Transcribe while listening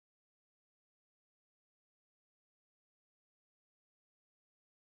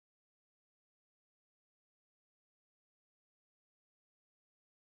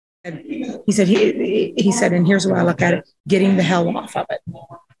He said, he said, and here's the way I look at it, getting the hell off of it.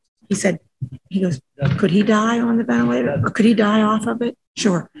 He said, he goes, could he die on the ventilator or could he die off of it?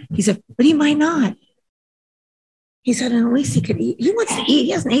 Sure. He said, but he might not. He said, and at least he could eat. He wants to eat.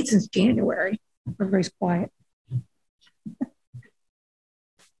 He hasn't eaten since January. Everybody's quiet.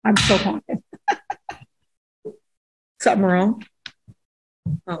 I'm still talking. Something wrong?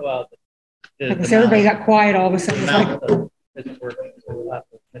 Oh. Well, everybody got quiet all of a sudden.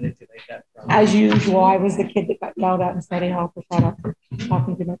 As usual, I was the kid that got yelled at and said, hey, I'll shut up.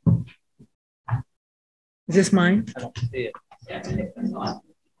 Talking to me. Is this mine? I don't see it.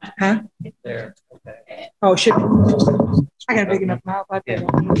 Huh? It's there. Okay. Oh, should be. I got a big enough mouth. Yeah.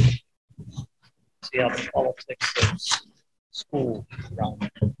 See how the politics of school run.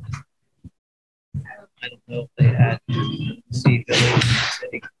 I don't know if they had to see village and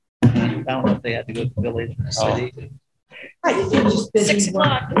city. I don't know if they had to go to village and city. Oh. 6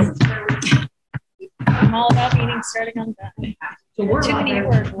 o'clock. I'm all about meetings starting on time. So we're too many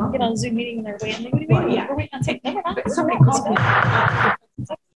work. We'll get on a Zoom meeting and they're waiting. What do you mean? Yeah. We're waiting on tape. No, we're not. Somebody called me.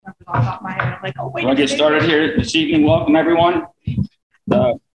 Like, oh, wait. We'll get started here this evening. Welcome, everyone.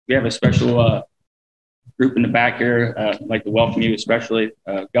 We have a special group in the back here. I'd like to welcome you, especially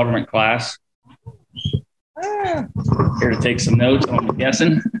government class. Here to take some notes, I'm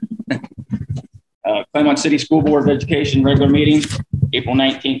guessing. Claymont City School Board of Education regular meeting, April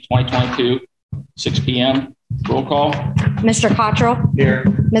 19th, 2022, 6 p.m. Roll call. Mr. Cottrell. Here.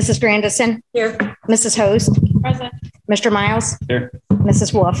 Mrs. Grandison. Here. Mrs. Host. Present. Mr. Miles. Here.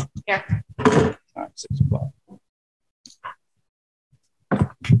 Mrs. Wolf. Here. All right, 6 o'clock.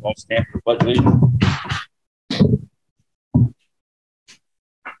 All stand for pledge allegiance.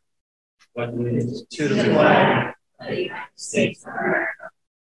 To the flag of the United States of America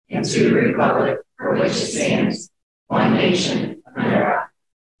and to the republic for which it stands, one nation, under God,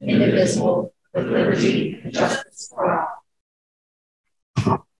 indivisible, with liberty and justice for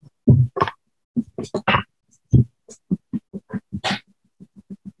all.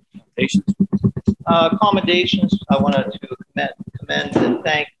 Accommodations. I wanted to commend and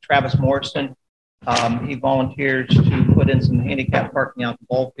thank Travis Morrison. He volunteered to put in some handicap parking out the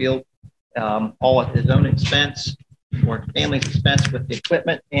ball field, all at his own expense or family's expense with the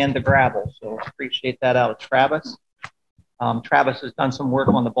equipment and the gravel. So appreciate that out of Travis. Travis has done some work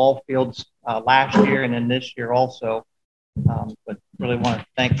on the ball fields last year and then this year also, but really want to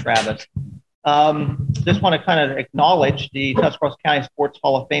thank Travis. Just want to kind of acknowledge the Tuscarawas County Sports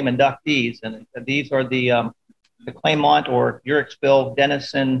Hall of Fame inductees, and these are the Claymont or Urixville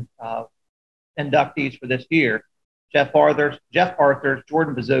Denison inductees for this year. Jeff Arthur,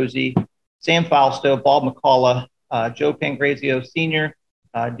 Jordan Bezzosi, Sam Fausto, Bob McCullough, Joe Pangrazio Sr.,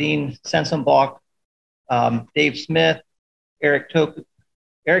 Dean Sensenbach, Dave Smith, Eric Token,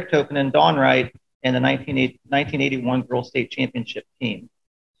 Don Wright, and the 1981 Girls State Championship team.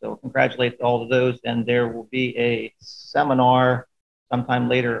 So congratulate all of those, and there will be a seminar sometime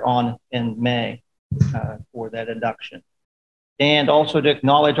later on in May for that induction. And also to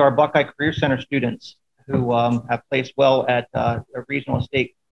acknowledge our Buckeye Career Center students who have placed well at regional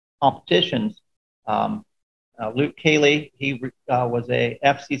state competitions. Luke Cayley, he was a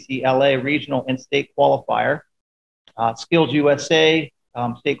FCC LA regional and state qualifier. Skills USA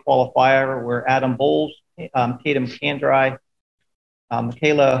state qualifier were Adam Bowles, Tatum Candry,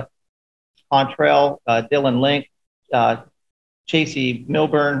 Michaela Contrail, Dylan Link, Chasey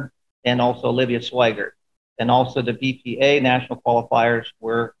Milburn, and also Olivia Swigert. And also the BPA national qualifiers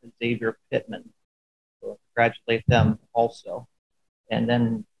were Xavier Pittman. So congratulate them also. And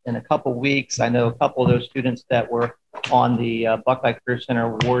then in a couple weeks, I know a couple of those students that were on the Buckeye Career Center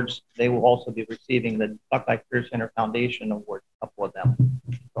Awards, they will also be receiving the Buckeye Career Center Foundation Award, a couple of them.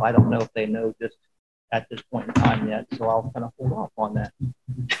 So I don't know if they know just at this point in time yet, so I'll kind of hold off on that.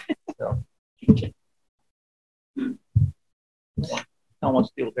 So, don't want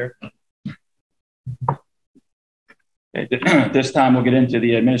to steal their thing. Okay, this time we'll get into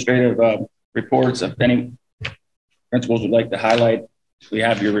the administrative reports. If any principals would like to highlight, we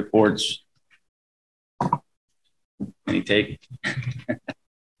have your reports. Any take?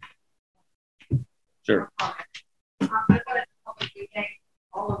 Sure.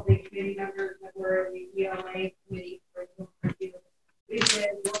 All of the committee members that were in the ELA committee for review. We've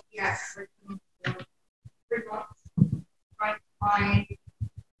been looking at curriculum for 3 months, trying to find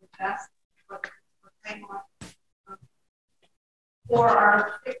the best for Claymont. For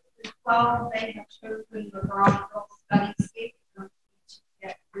our 6 to 12, they have chosen the broad study scape to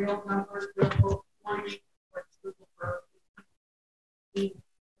get real numbers, real books for you for school for we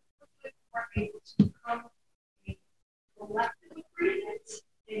were able to come and collectively read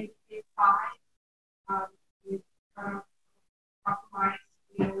it.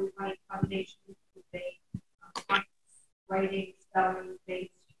 foundation is a writing, spelling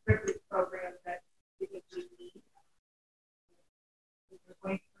based curriculum program that we think we need. We're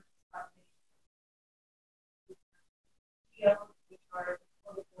going to which are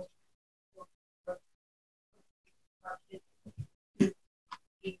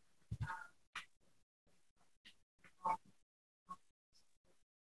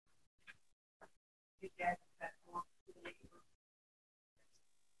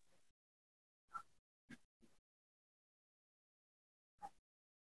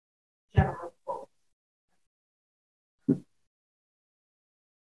general goals.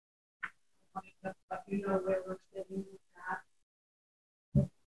 You know where we're sitting at.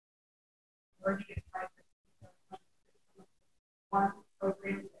 We're going to try to one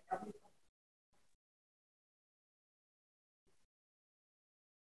program that everyone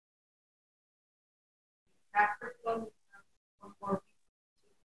after one more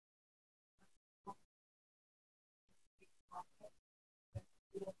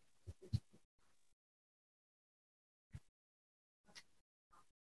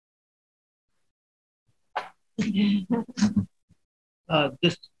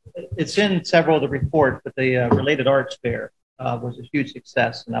it's in several of the reports, but the related arts fair was a huge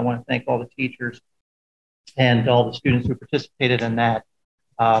success, and I want to thank all the teachers and all the students who participated in that.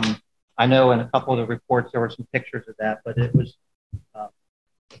 I know in a couple of the reports there were some pictures of that, but it was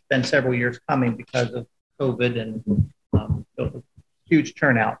it's been several years coming because of COVID and so huge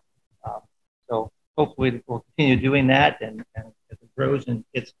turnout. So hopefully we'll continue doing that, and as it grows and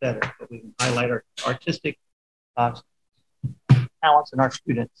gets better, so we can highlight our artistic talents in our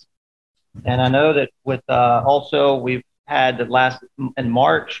students. And I know that with also we've had the last in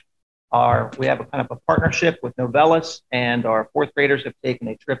March, we have a kind of a partnership with Novellus, and our fourth graders have taken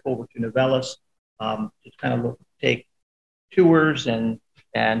a trip over to Novellus, just kind of take tours and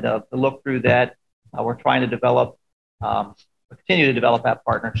to look through that. We're trying to develop, continue to develop that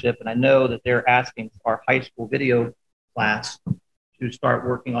partnership, and I know that they're asking our high school video class to start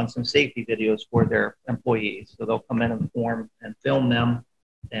working on some safety videos for their employees. So they'll come in and film them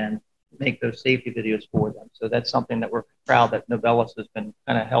and make those safety videos for them. So that's something that we're proud that Novellus has been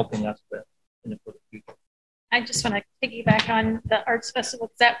kind of helping us with for the future. I just want to piggyback on the arts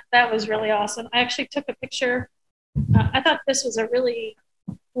festival, because that was really awesome. I actually took a picture. I thought this was a really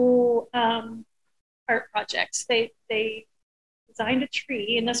cool art project. They designed a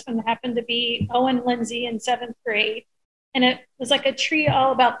tree, and this one happened to be Owen Lindsay in 7th grade. And it was like a tree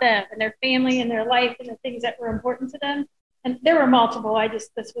all about them and their family and their life and the things that were important to them. And there were multiple. this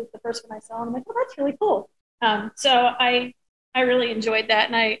was the first one I saw, and I'm like, oh, that's really cool. So I really enjoyed that.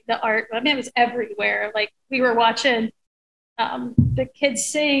 And the art, I mean, it was everywhere. Like we were watching the kids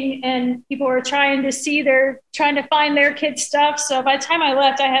sing, and people were trying to find their kids' stuff. So by the time I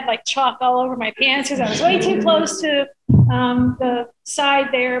left, I had like chalk all over my pants because I was way too close to the side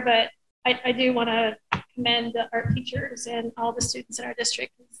there. But I do want to commend the art teachers and all the students in our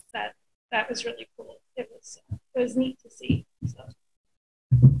district. That was really cool. It was neat to see. So.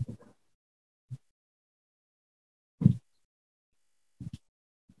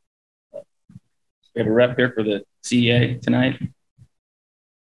 We have a rep here for the CEA tonight.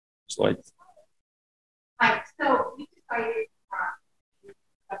 Slides. Right. So we decided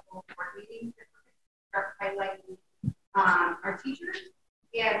several board meetings that are highlighting our teachers,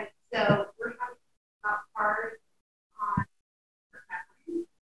 and so we're having hard on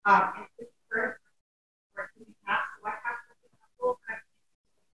and this first working what happened.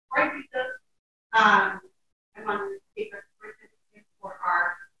 I'm on the paper for our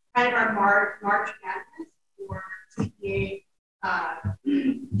kind of our March Madness for CPA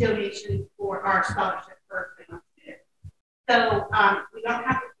donation for our scholarship for Claymont students. So we don't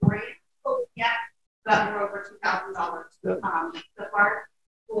have the grant yet, but we're over $2,000 so far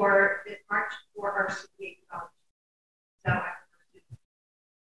for this March for our CPA scholarship. So I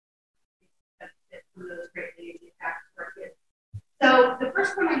some of those great things you have for our kids. So the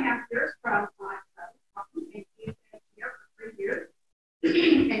first one I have here is from and he's been here for 3 years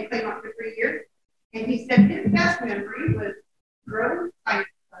and Claymont for 3 years. And he said his best memory was growing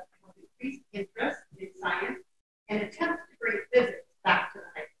science club with increased interest in science and attempts to bring physics back to the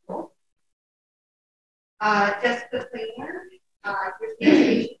high school. Jessica Claymont,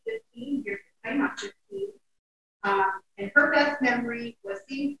 years 15, years Claymont 15. And her best memory was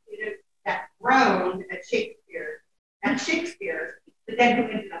seeing students that groaned at Shakespeare, but then who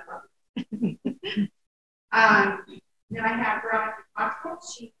ended up on it. Then I have Veronica Coxwell.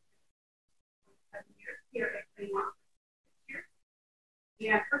 She's 7 years here at Claymont.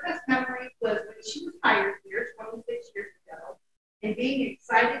 And her best memory was when she was hired here 26 years ago. and being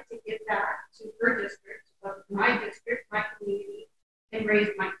excited to get back to her district, my district, my community, and raise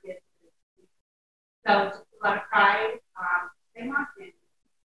my kids. So it's a lot of pride. Claymont and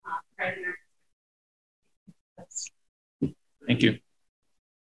pride in our. Thank you.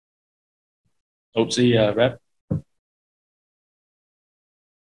 Oopsie, Rep.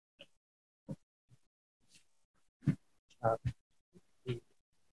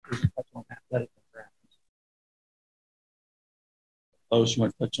 Oh, you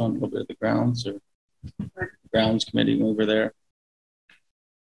want to touch on a little bit of the grounds or grounds committee over there?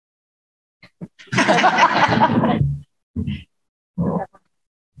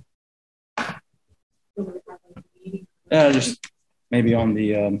 Just maybe on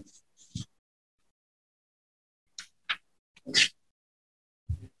the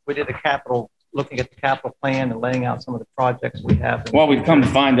we did a capital, looking at the capital plan and laying out some of the projects we have. well, we've come to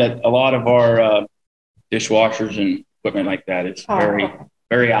find that a lot of our dishwashers and equipment like that is very,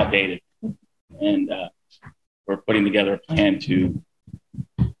 very outdated. And we're putting together a plan to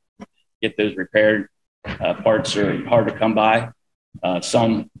get those repaired. Parts are hard to come by.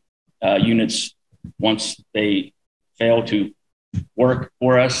 Some units, once they fail to work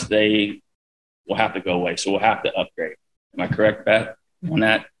for us, they will have to go away. So we'll have to upgrade. Am I correct, Beth, on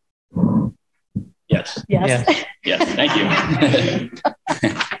that? Yes. Yes. Yes. Thank you.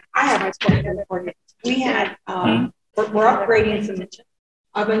 I have a question for you. We had, we're upgrading some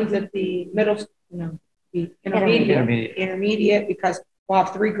ovens at the middle, the intermediate, because we'll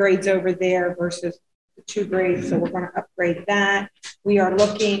have 3 grades over there versus the 2 grades. So we're going to upgrade that. We are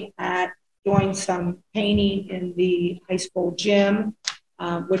looking at doing some painting in the high school gym,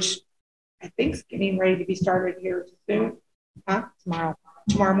 which I think is getting ready to be started here soon. Tomorrow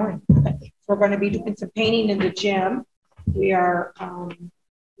morning. Okay. So we're going to be doing some painting in the gym. We are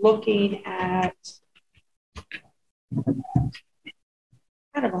looking at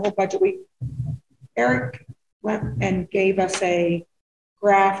kind of a whole budget. Eric went and gave us a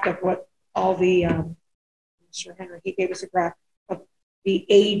graph of what all the Mr. Henry, he gave us a graph of the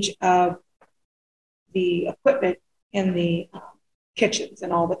age of the equipment in the kitchens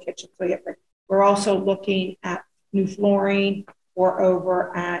and all the kitchens. So we're also looking at new flooring or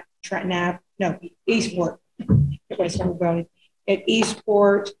over at Eastport. At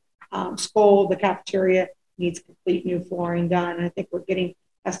Eastport School, the cafeteria needs complete new flooring done. And I think we're getting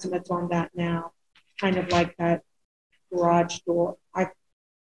estimates on that now. Kind of like that garage door. I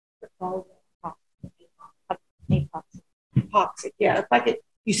call it epoxy. Yeah, it's like it.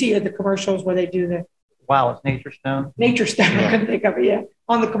 You see the commercials where they do the. Wow, it's Nature Stone. Nature Stone. Yeah. I couldn't think of it. Yeah,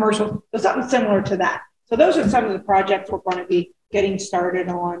 on the commercials, there's something similar to that. So those are some of the projects we're going to be getting started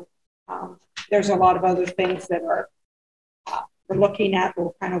on. There's a lot of other things that are we're looking at.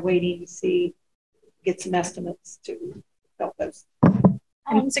 We're kind of waiting to see, get some estimates to help those. How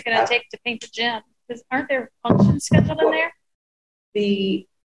long is it going to take to paint the gym? Because aren't there functions scheduled in there?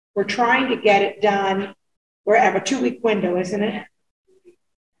 We're trying to get it done. We have a 2-week window, isn't it?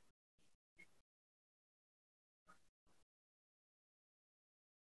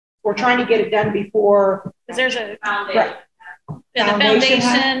 We're trying to get it done before. Because there's a right. The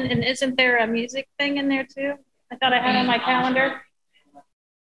foundation, and isn't there a music thing in there too? I thought I had on my calendar.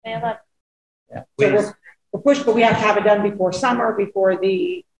 Yeah. So we're pushed, but we have to have it done before before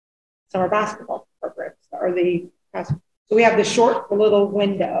the summer basketball program, or so we have the little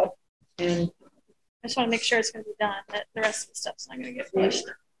window, and I just want to make sure it's going to be done. That the rest of the stuff's not going to get pushed.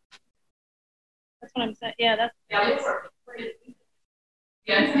 That's what I'm saying. Yeah, that's.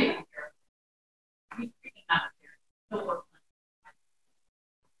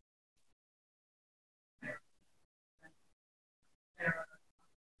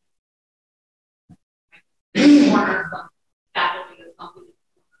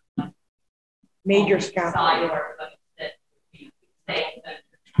 Major scaffolding.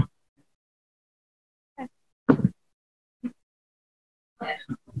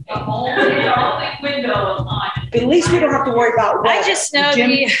 At least we don't have to worry about weather. I just know the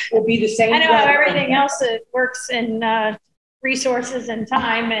gym will be the same. I know how everything else that works in resources and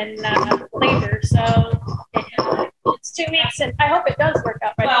time and labor. So it's 2 weeks, and I hope it does work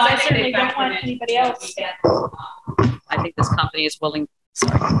out right. Well, I certainly don't want anybody else. I think this company is willing.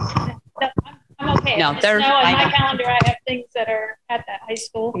 Sorry. I'm okay. No, on my calendar, I have things that are at that high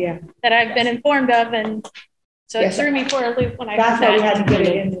school that I've been informed of, and so it threw me for a loop when I heard that. That's why we had to get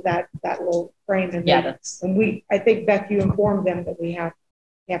it into that little frame. And I think, Beth, you informed them that we have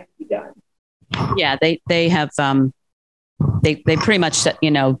to be done. Yeah, they have they pretty much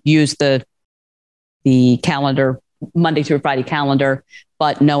use the calendar, Monday through Friday calendar,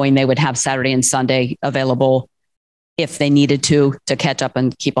 but knowing they would have Saturday and Sunday available if they needed to catch up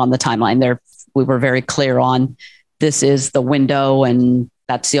and keep on the timeline. We were very clear on this is the window and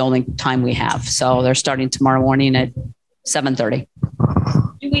that's the only time we have. So they're starting tomorrow morning at 7:30.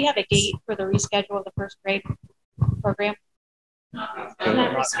 Do we have a date for the reschedule of the first grade program?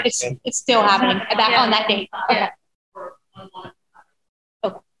 It's still happening on that date. Okay.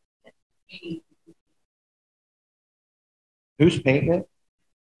 Okay. Who's painting it?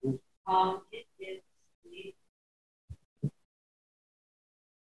 It is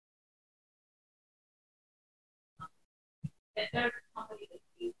there's a company that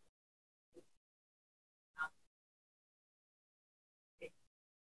we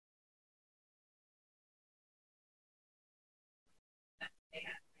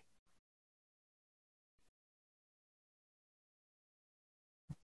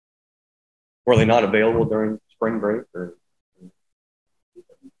Were they not available during spring break or?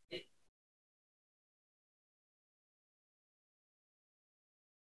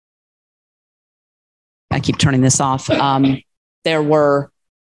 I keep turning this off. I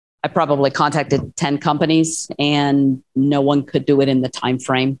probably contacted 10 companies and no one could do it in the time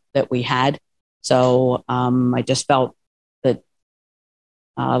frame that we had. So I just felt that,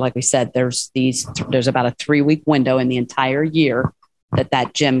 like we said, there's about a 3-week window in the entire year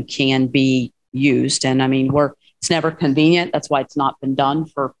that gym can be used. And I mean, it's never convenient. That's why it's not been done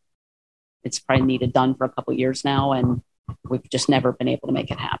it's probably needed done for a couple of years now. And we've just never been able to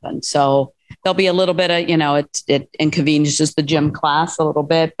make it happen. So there'll be a little bit of, it inconveniences the gym class a little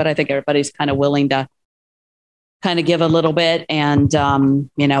bit, but I think everybody's kind of willing to kind of give a little bit. And,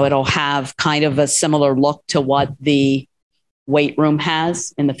 it'll have kind of a similar look to what the weight room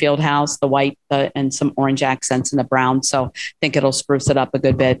has in the field house, the white and some orange accents in the brown. So I think it'll spruce it up a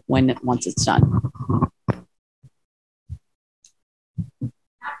good bit once it's done.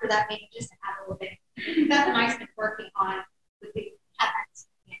 After that meeting, just to add a little bit, Beth and I have been working on with the CapEx.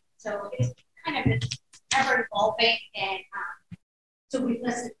 So it's kind of been ever evolving. And so we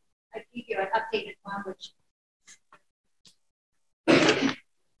listed, I give you an updated one, which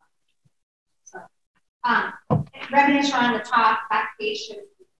revenues are on the top, backpage,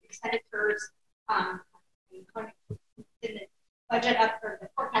 expenditures, in the budget up for the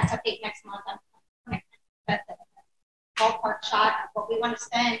forecast update next month. I'm the ballpark shot of what we want to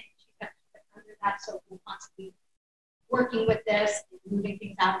spend. Under that, so we're constantly working with this and moving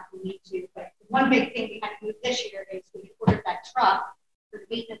things out if we need to. But one big thing we had to move this year is we ordered that truck for the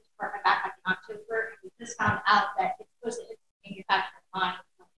maintenance department back like in October, and we just found out that it's supposed to hit the manufacturing line.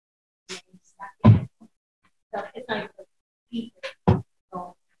 So it's not even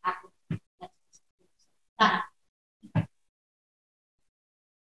so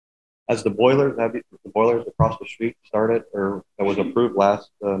Has the boilers across the street started or that was approved last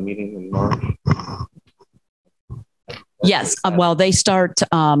meeting in March? Yes. Well, they start,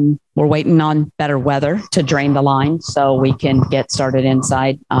 we're waiting on better weather to drain the line so we can get started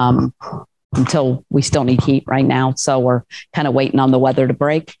inside until we still need heat right now. So we're kind of waiting on the weather to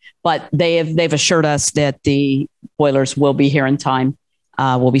break, but they've assured us that the boilers will be here in time.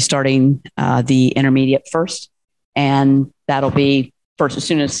 We'll be starting the intermediate first, and that'll be first as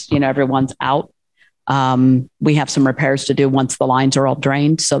soon as, everyone's out. We have some repairs to do once the lines are all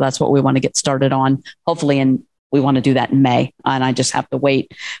drained. So that's what we want to get started on, hopefully we want to do that in May. And I just have to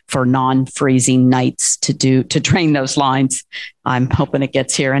wait for non-freezing nights to drain those lines. I'm hoping it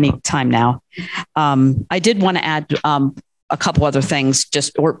gets here any time now. I did want to add a couple other things,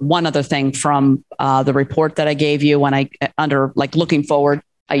 or one other thing from the report that I gave you when under looking forward,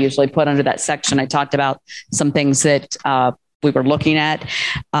 I usually put under that section, I talked about some things that we were looking at.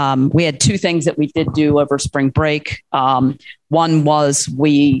 We had 2 things that we did do over spring break. One was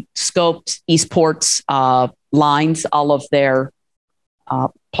we scoped Eastport's lines, all of their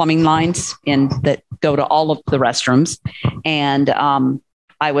plumbing lines that go to all of the restrooms. And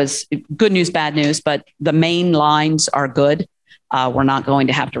good news, bad news, but the main lines are good. We're not going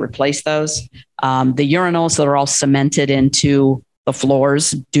to have to replace those. The urinals that are all cemented into the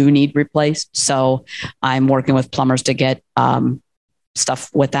floors do need replaced. So I'm working with plumbers to get stuff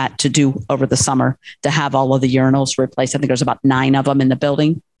with that to do over the summer to have all of the urinals replaced. I think there's about 9 of them in the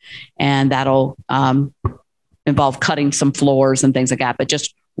building, and that'll involve cutting some floors and things like that, but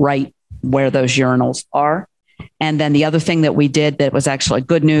just right where those urinals are. And then the other thing that we did that was actually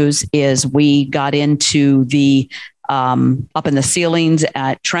good news is we got into the up in the ceilings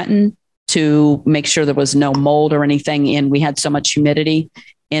at Trenton to make sure there was no mold or anything in. We had so much humidity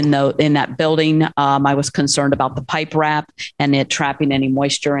in that building. I was concerned about the pipe wrap and it trapping any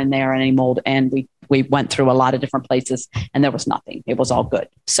moisture in there and any mold. And we went through a lot of different places and there was nothing. It was all good.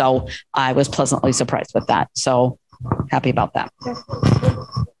 So I was pleasantly surprised with that. So happy about that.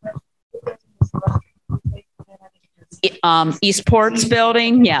 Eastport's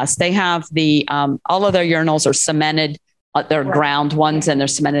building, yes, they have the all of their urinals are cemented. They're ground ones, and they're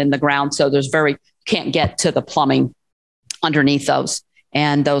cemented in the ground, so there's can't get to the plumbing underneath those.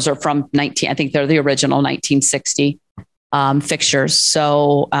 And those are from I think they're the original 1960 fixtures.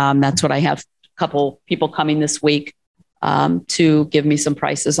 So that's what I have. A couple people coming this week to give me some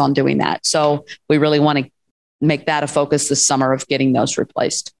prices on doing that. So we really want to make that a focus this summer of getting those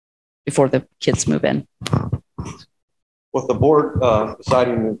replaced before the kids move in. With the board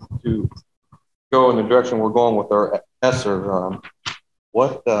deciding to go in the direction we're going with our ESSER,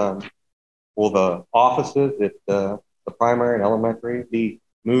 what will the offices at the primary and elementary be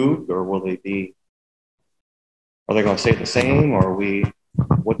moved, or will they be? Are they going to stay the same, or are we?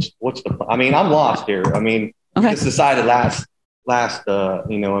 What's the? I mean, I'm lost here. I mean, we just decided last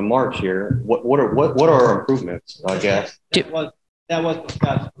in March here. What are our improvements? I guess that was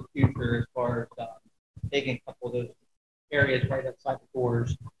discussed for the future as far as taking a couple of those areas right outside the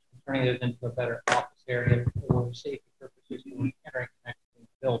doors, turning those into a better office area for safety purposes when entering the next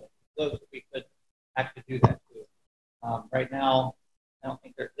building. Those we could actually do that too. Right now, I don't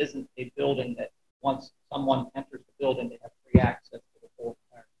think there isn't a building that once someone enters the building, they have free access to the whole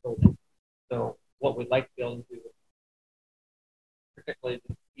entire building. So what we'd like to be able to do, particularly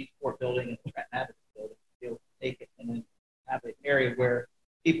the Eastport building and the Trenton Avenue building, to be able to take it and then have an area where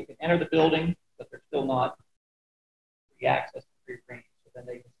people can enter the building, but they're still not free access to free range. So then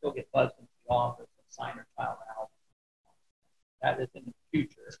they can still get buzzed into the office and sign their child out. That is in the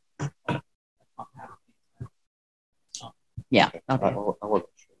future. Yeah. Okay.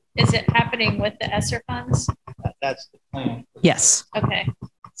 Is it happening with the ESSER funds? That's the plan. Yes. Okay.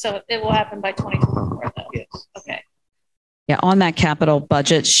 So it will happen by 2024 though? Yes. Okay. Yeah, on that capital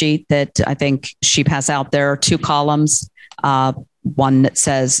budget sheet that I think she passed out, there are two columns. One that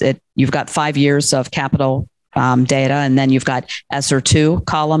says you've got 5 years of capital data, and then you've got ESSER 2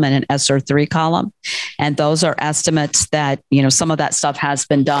 column and an ESSER 3 column. And those are estimates that, some of that stuff has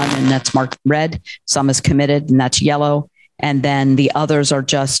been done and that's marked red, some is committed and that's yellow. And then the others are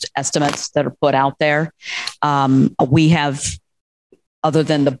just estimates that are put out there. We have, other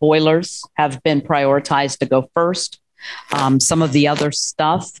than the boilers, have been prioritized to go first. Some of the other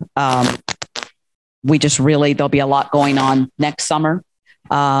stuff, there'll be a lot going on next summer.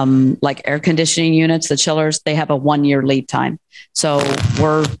 Like air conditioning units, the chillers, they have a 1-year lead time. So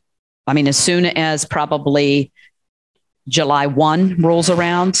as soon as probably July 1 rolls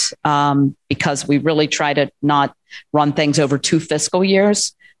around, because we really try to not run things over 2 fiscal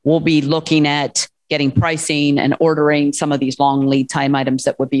years, we'll be looking at getting pricing and ordering some of these long lead time items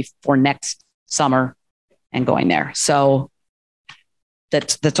that would be for next summer and going there. So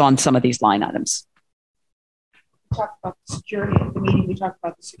that's on some of these line items. We talked about the security at the meeting. We talked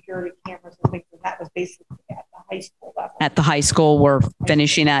about the security cameras and things, and that was basically at the high school level. At the high school, we're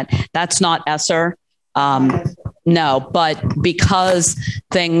finishing that. That's not ESSER. No, but because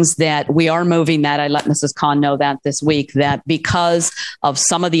things that we are moving that, I let Mrs. Khan know that this week, that because of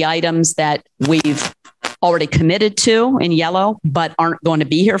some of the items that we've already committed to in yellow, but aren't going to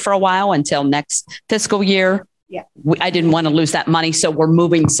be here for a while until next fiscal year. Yeah. I didn't want to lose that money. So we're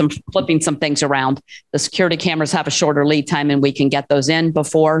flipping some things around. The security cameras have a shorter lead time and we can get those in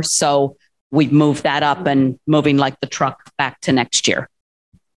before. So we've moved that up and moving like the truck back to next year.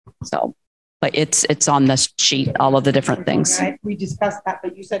 So, but it's on this sheet, all of the different things. We discussed that,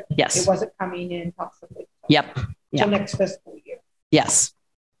 but you said yes, it wasn't coming in possibly. Yep. Till next fiscal year. Yes.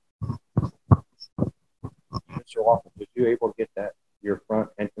 Mr. Walker, was you able to get your front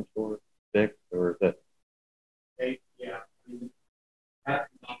entrance door fixed, or is it? Yeah.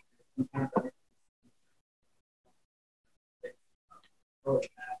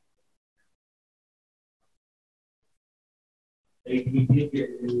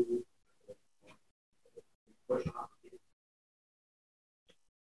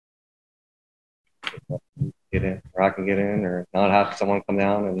 Get in, or I can get in, or not have someone come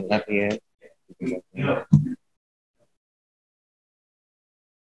down and let me in.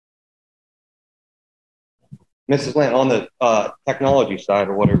 Mrs. Lane, on the technology side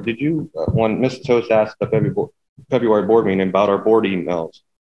or whatever, did you, when Mrs. Toast asked the February board meeting about our board emails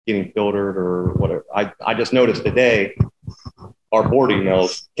getting filtered or whatever, I just noticed today our board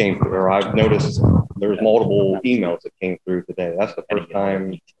emails came through, or I've noticed there's multiple emails that came through today. That's the first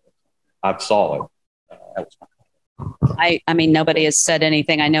time I've saw it. I mean, nobody has said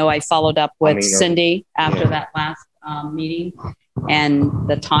anything. I know I followed up with Cindy after that last meeting, and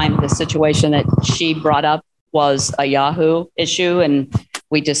the situation that she brought up was a Yahoo issue, and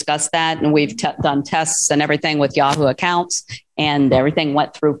We discussed that, and we've done tests and everything with Yahoo accounts, and everything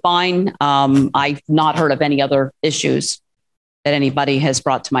went through fine. I've not heard of any other issues that anybody has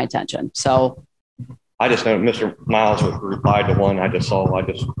brought to my attention. So I just know Mr. Miles replied to one I just saw. I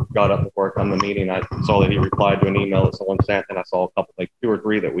just got up before I come to the meeting. I saw that he replied to an email that someone sent, and I saw a couple, like 2 or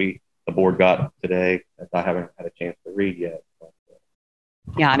 3 that the board got today that I haven't had a chance to read yet.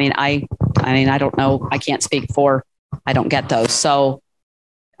 yeah, I don't know. I can't speak for, I don't get those. So,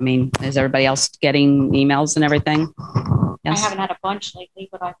 I mean, is everybody else getting emails and everything? Yes. I haven't had a bunch lately,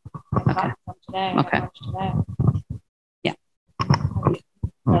 but I've gotten some today. Okay. Yeah.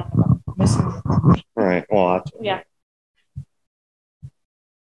 All right. Well, Yeah.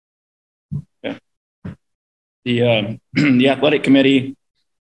 The athletic committee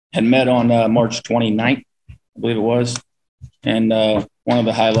had met on March 29th, I believe it was. And one of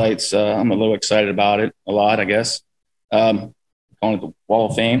the highlights, I'm a little excited about it, a lot, I guess. Calling it the Wall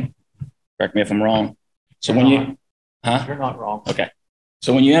of Fame. Correct me if I'm wrong. So when you, You're not wrong. Okay.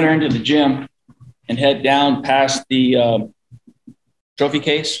 So when you enter into the gym and head down past the trophy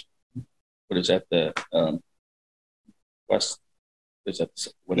case, what is that? The west, is that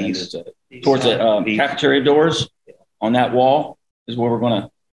what end is that? Towards the cafeteria doors on that wall is where we're going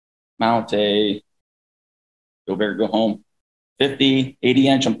to mount a go big or go home 50, 80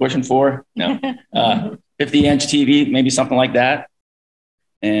 inch. I'm pushing for 50 inch TV, maybe something like that.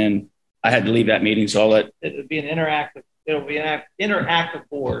 And I had to leave that meeting, so I'll let it would be an interactive. It'll be an interactive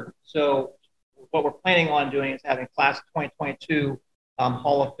board. So what we're planning on doing is having class of 2022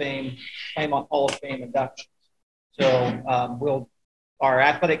 Hall of Fame, Claymont Hall of Fame inductions. So our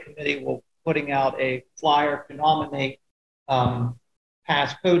athletic committee will putting out a flyer to nominate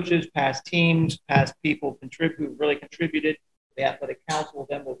past coaches, past teams, past people who really contributed. The athletic council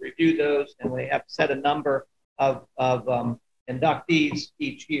then will review those, and we have set a number of inductees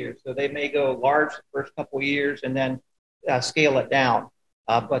each year. So they may go large the first couple of years and then scale it down.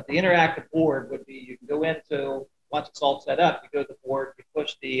 But the interactive board would be, you can go into, once it's all set up, you go to the board, you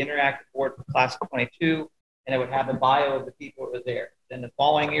push the interactive board for class of 22, and it would have the bio of the people that were there. Then the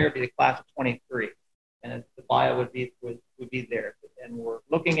following year would be the class of 23, and the bio would be there. And we're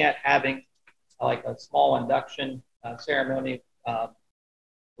looking at having like a small induction ceremony.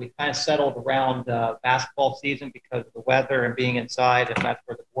 We kind of settled around basketball season because of the weather and being inside, and that's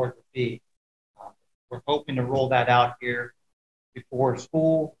where the board would be. We're hoping to roll that out here before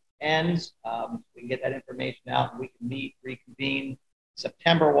school ends. We can get that information out, and we can meet, reconvene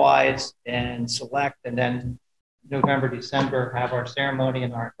September-wise, and select, and then November, December, have our ceremony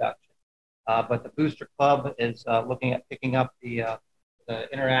and our induction. But the Booster Club is looking at picking up the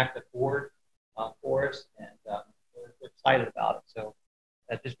interactive board for us, and we're excited about it. So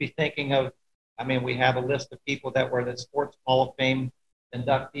just be thinking of, I mean, we have a list of people that were the Sports Hall of Fame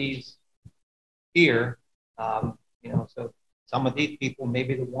inductees here. So some of these people may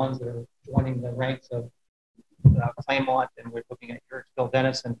be the ones that are joining the ranks of Claymont, and we're looking at Kirksville,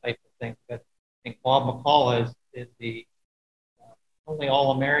 Denison type of thing. But I think Bob McCall is the only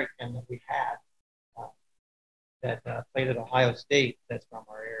All-American that we had that played at Ohio State that's from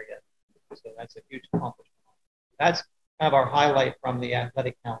our area. So that's a huge accomplishment. That's kind of our highlight from the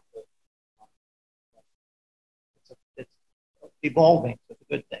athletic council. It's evolving. So it's a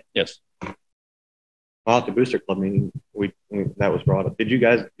good thing. yes. Well, at the Booster Club meeting, that was brought up. Did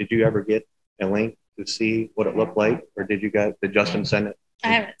you ever get a link to see what it looked like, or did Justin send it? I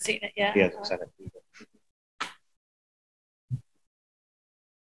haven't seen it yet. He hasn't sent it.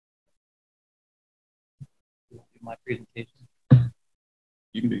 My presentation.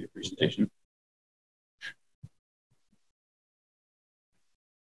 You can do your presentation.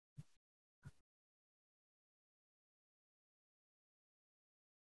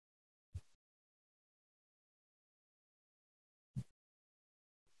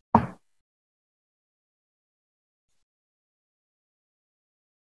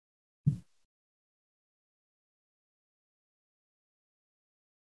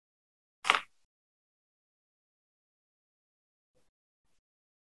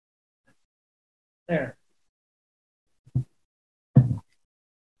 There.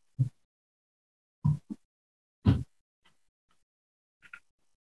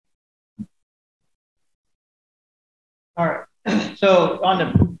 All right. So on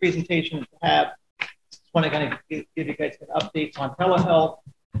the presentation, I have just want to kind of give you guys some updates on telehealth,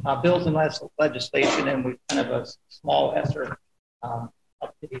 bills and legislation, and we kind of a small ESSER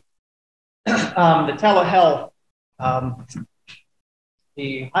update. The telehealth,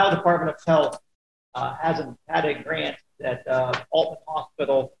 the Ohio Department of Health hasn't had a grant that Alton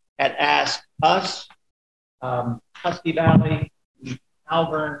Hospital had asked us, Husky Valley,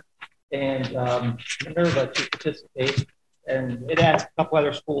 Malvern and Minerva to participate. And it had a couple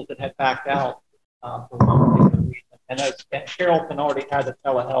other schools that had backed out for one particular reason. And Carrollton already has a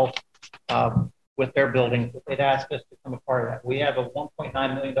telehealth with their buildings, but they'd asked us to become a part of that. We have a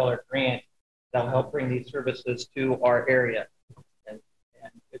 $1.9 million grant that will help bring these services to our area. And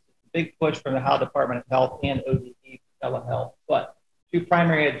it's a big push from the Ohio Department of Health and ODE for telehealth. But two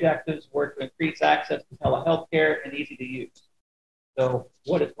primary objectives were to increase access to telehealth care and easy to use. So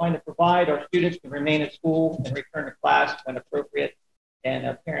what it's going to provide, our students can remain at school and return to class when appropriate,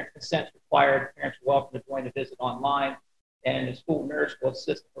 and parent consent required. Parents are welcome to join the visit online, and the school nurse will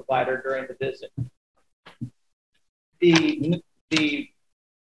assist the provider during the visit. The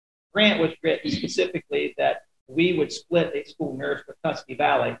grant was written specifically that we would split a school nurse with Tusky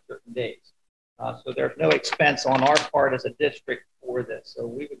Valley certain days. So there's no expense on our part as a district for this. So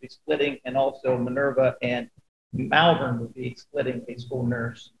we would be splitting, and also Minerva and Malvern would be splitting a school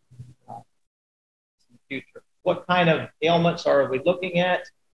nurse in the future. What kind of ailments are we looking at?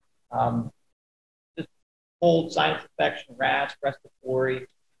 Just cold, sinus infection, rash, respiratory,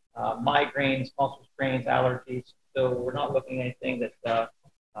 migraines, muscle strains, allergies. So we're not looking at anything that's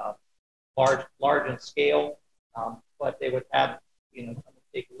large in scale, but they would have,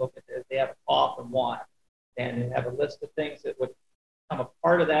 take a look at this. They have a cough and why, and they have a list of things that would become a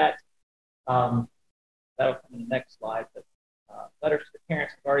part of that. That'll come in the next slide. But letters to the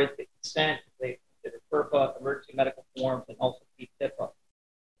parents and guardians, they consent. They consider FERPA, emergency medical forms, and also keep HIPAA.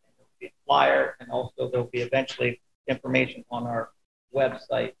 And there'll be a flyer, and also there'll be eventually information on our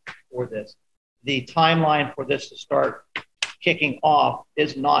website for this. The timeline for this to start kicking off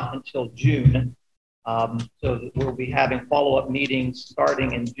is not until June. So we'll be having follow-up meetings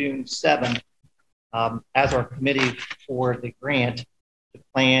starting in June 7th as our committee for the grant to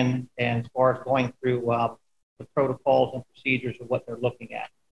plan, and as far as going through the protocols and procedures of what they're looking at.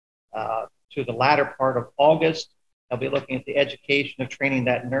 To the latter part of August, they'll be looking at the education of training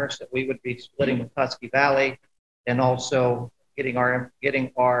that nurse that we would be splitting with Tusky Valley, and also getting our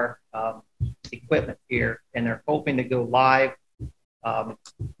equipment here. And they're hoping to go live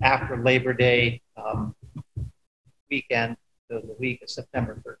after Labor Day weekend, so the week of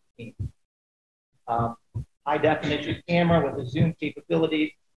September 13th. High definition camera with the Zoom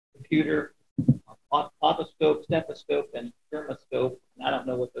capabilities, computer, otoscope, stethoscope, and thermoscope. And I don't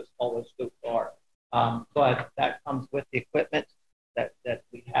know what all those scopes are, but that comes with the equipment that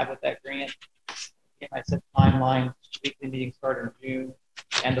we have with that grant. Again, I said timeline, weekly meetings start in June,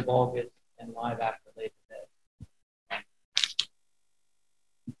 end of August, and live after Labor Day.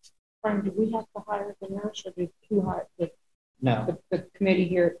 Brian, do we have to hire the nurse, or do you hire No. the committee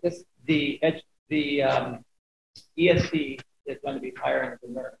here? The ESC is going to be hiring the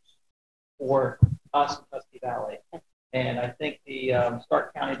nurse for us in Tusky Valley. And I think the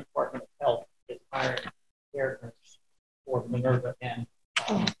Stark County Department of Health is hiring their nurse for Minerva and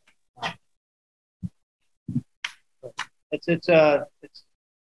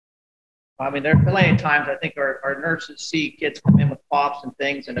I mean, there are plenty of times I think our nurses see kids come in with coughs and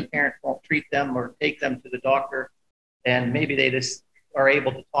things, and the parents won't treat them or take them to the doctor. And maybe they just are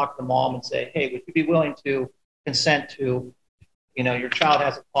able to talk to the mom and say, hey, would you be willing to consent to, your child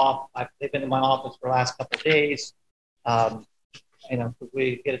has a cough. They've been in my office for the last couple of days. Could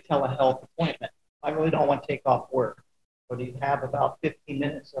we get a telehealth appointment? I really don't want to take off work. But you have about 15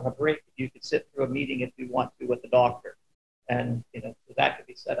 minutes on a break that you could sit through a meeting if you want to with the doctor. And, so that could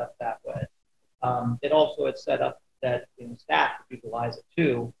be set up that way. It also is set up that staff could utilize it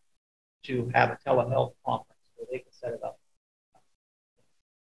too, to have a telehealth conference where they can set it up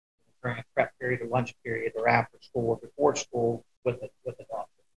during a prep period or lunch period or after school or before school with the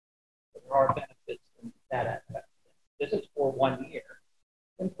doctor. So there are benefits in that aspect. This is for 1 year.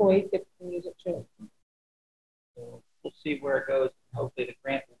 Employees get to use it too. So we'll see where it goes. Hopefully the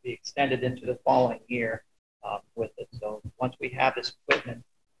grant will be extended into the following year with it. So once we have this equipment,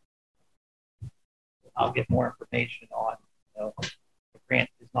 I'll get more information on, the grant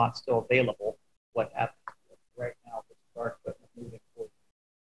is not still available, what happens right now with our equipment moving forward.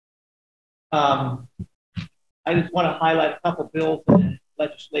 I just want to highlight a couple bills in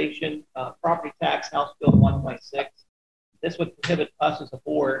legislation. Property tax, House Bill 126. This would prohibit us as a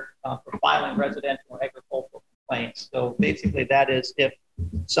board from filing residential or agricultural complaints. So basically that is if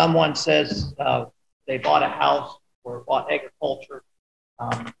someone says they bought a house or bought agriculture,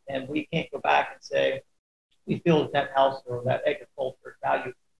 and we can't go back and say, we feel that house or that agriculture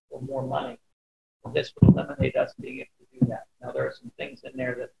valued for more money. Well, this would eliminate us being able to do that. Now, there are some things in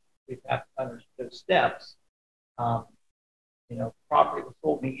there that we have to understand those steps. Property was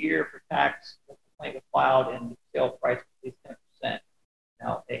sold in a year for tax, the complaint was filed, and the sale price was at least 10%.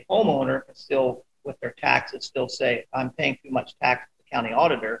 Now, a homeowner can still, with their taxes, still say, I'm paying too much tax to the county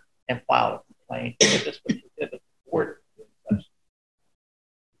auditor and file a complaint. If this would prohibit the board from doing such,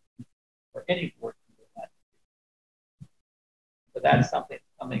 or any board from doing that. So that's something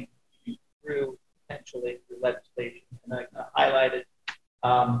coming through potentially through legislation. And I highlighted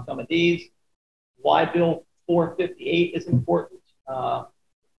some of these. Why Bill 458 is important.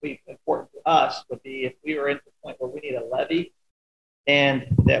 Important to us would be if we were at the point where we need a levy and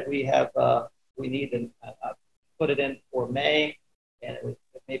that we have we need to put it in for May, and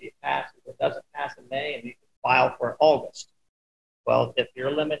maybe it passes. If it doesn't pass in May, and you can file for August. Well, if you're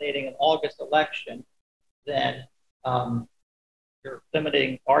eliminating an August election, then you're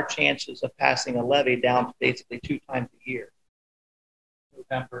limiting our chances of passing a levy down to basically 2 times a year,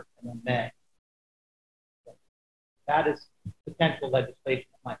 November and then May. So that is potential legislation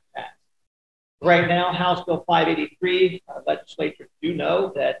that might pass. Right now, House Bill 583, legislators do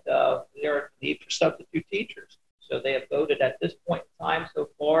know that there are need for substitute teachers. So they have voted at this point in time so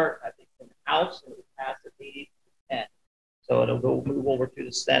far, I think in the House, it was passed at 80-10. So it'll go move over to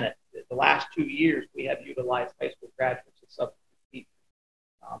the Senate. The last 2 years, we have utilized high school graduates as substitute teachers.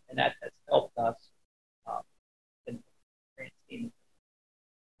 And that has helped us in the grand scheme.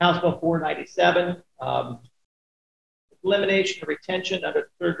 House Bill 497, elimination of retention under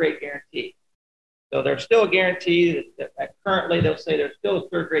the 3rd grade guarantee. So there's still a guarantee that currently they'll say there's still a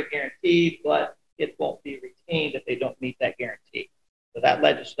 3rd grade guarantee, but it won't be retained if they don't meet that guarantee. So that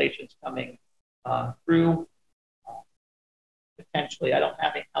legislation is coming through. Potentially, I don't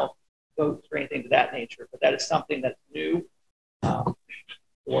have any House votes or anything to that nature, but that is something that's new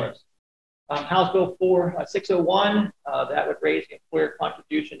for us. House Bill 601, that would raise the employer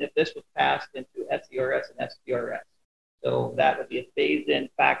contribution if this was passed into SERS and SPRS. So that would be a phased-in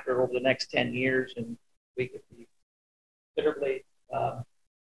factor over the next 10 years, and we could be considerably, a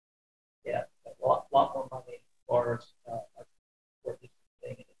lot more money as far as for this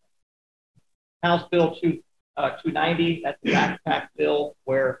thing. House Bill 290, that's the backpack bill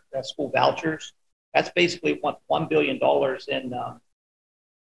where school vouchers. That's basically $1 billion in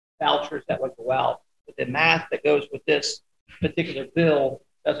vouchers that would go out. But the math that goes with this particular bill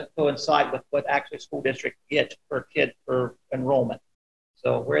doesn't coincide with what actually school districts get per kid per enrollment.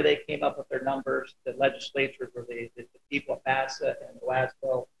 So where they came up with their numbers, the legislatures or the people at Massa and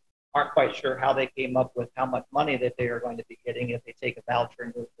Glasgow aren't quite sure how they came up with how much money that they are going to be getting if they take a voucher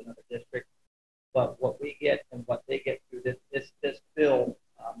and go to another district. But what we get and what they get through this bill,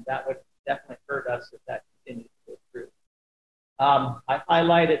 that would definitely hurt us if that continues to go through. I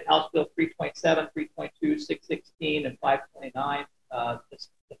highlighted House Bill 3.7, 3.2, 616, and 529.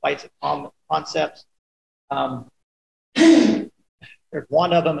 The fights of concepts. There's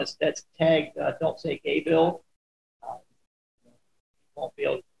one of them that's tagged "Don't Say Gay" bill. You won't be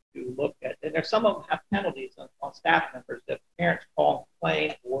able to look at, and there's some of them have penalties on staff members if parents call and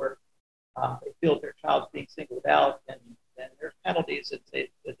complain or they feel their child's being singled out, and there's penalties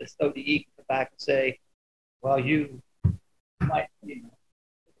that this ODE can come back and say, well, you might, you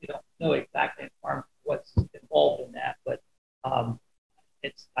don't know exactly in terms of what's involved in that, but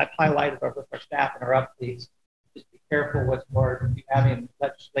I've highlighted with our staff and our updates. Just be careful with you having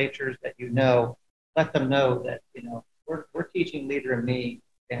legislatures that let them know that we're teaching Leader and me,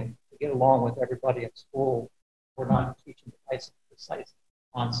 and to get along with everybody at school, we're not teaching precise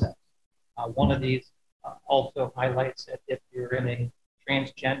concepts. One of these also highlights that if you're in a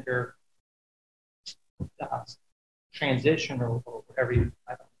transgender transition or whatever you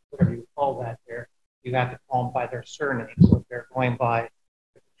call that, there you have to call them by their surname. So if they're going to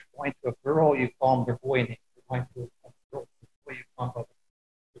a girl, you call them their boy name. If you're going to a girl, you call them by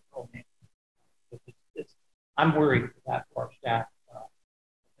their girl name. I'm worried for that for our staff.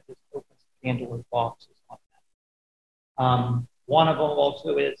 This opens Pandora's boxes on that. One of them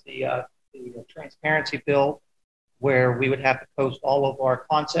also is the transparency bill, where we would have to post all of our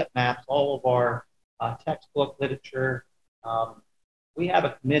concept maps, all of our textbook literature. We have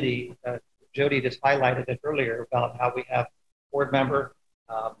a committee. Jody just highlighted it earlier about how we have board member,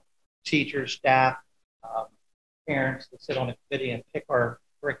 teachers, staff, parents that sit on a committee and pick our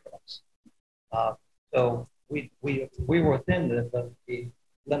curriculums. So we were within the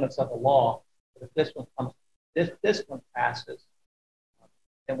limits of the law. But if this one passes,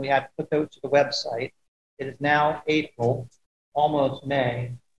 then we have to put those to the website. It is now April, almost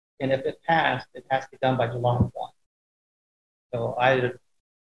May, and if it passed, it has to be done by July 1. So I'm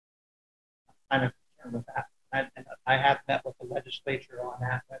kind of concerned with that. And I have met with the legislature on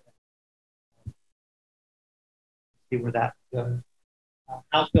that, see where that goes.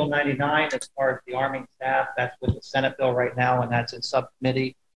 House Bill 99, as far as the arming staff, that's with the Senate bill right now, and that's in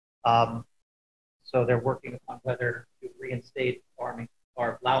subcommittee. So they're working on whether to reinstate arming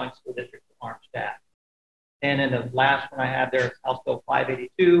or allowing school districts to arm staff. And then the last one I have there is House Bill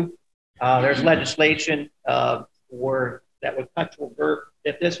 582. There's legislation for that would cut to birth,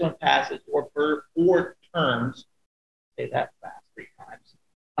 if this one passes, or birth 4 terms, say that fast 3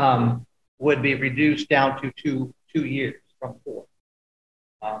 times, would be reduced down to two years from 4.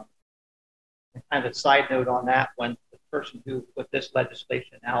 Kind of a side note on that one, the person who put this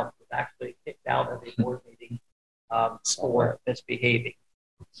legislation out was actually kicked out of a board meeting for misbehaving.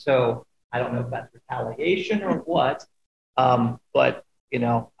 So I don't know if that's retaliation or what, but you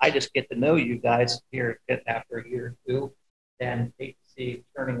know, I just get to know you guys here after a year or 2, and hate to see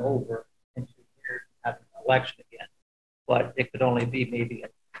turning over in 2 years and having an election again. But it could only be maybe in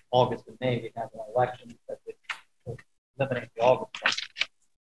August and May we have an election because it will eliminate the August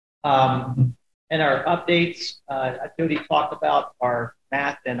one. And our updates, Jody talked about our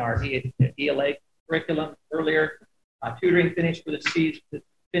math and our ELA curriculum earlier. Tutoring finished for the season,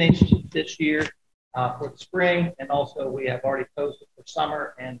 finished this year for the spring, and also we have already posted for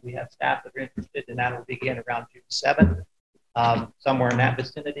summer, and we have staff that are interested, and that will begin around June 7th, somewhere in that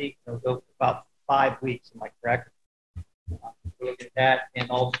vicinity. It'll go for about 5 weeks, am I correct? Look at that, and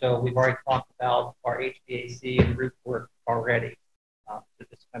also we've already talked about our HVAC and roof work already. So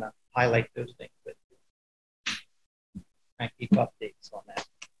just kind of highlight those things, but try and keep updates on that.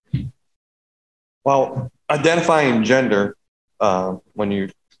 Well, identifying gender when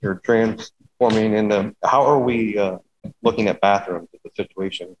you're transforming into, how are we looking at bathrooms at the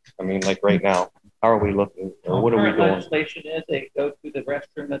situation? I mean, like right now, how are we looking, or what are we doing? Legislation is they go to the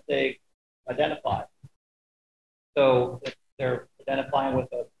restroom that they identify. So if they're identifying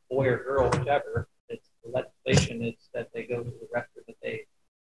with a boy or girl, whichever, it's the legislation is that they go to the restroom that they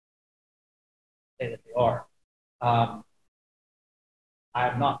say that they are. I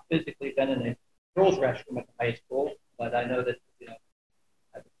have not physically been in a girls' restroom at the high school, but I know that, you know,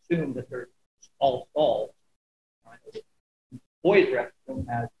 I've assumed that they're all stalls. The boys' restroom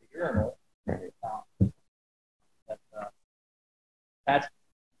has the urinal. That's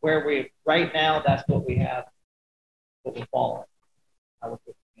where we, right now, that's what we have, what we're following.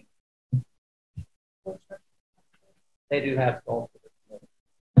 They do have stalls.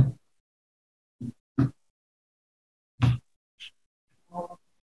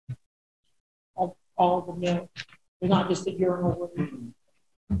 All of them, they're not just a urinal.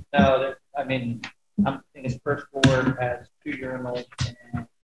 No, I mean, I'm thinking first floor has 2 urinals and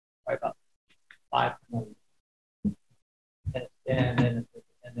probably about 5 more. And then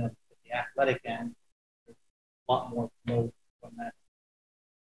the athletic end, there's a lot more modes from that.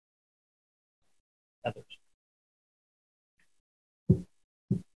 Others.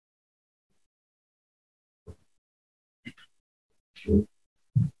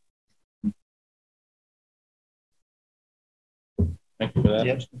 Thank you for that.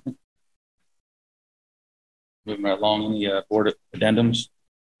 Yep. Moving right along, any board addendums?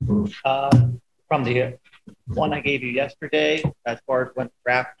 From the one I gave you yesterday, as far as when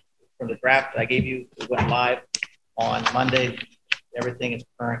draft, from the draft I gave you, it went live on Monday. Everything is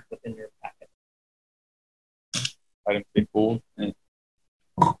current within your packet. Items to be pulled. Items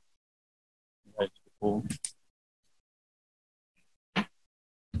to be pulled.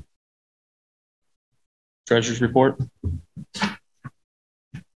 Treasurer's report.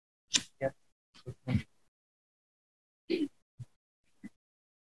 Yep.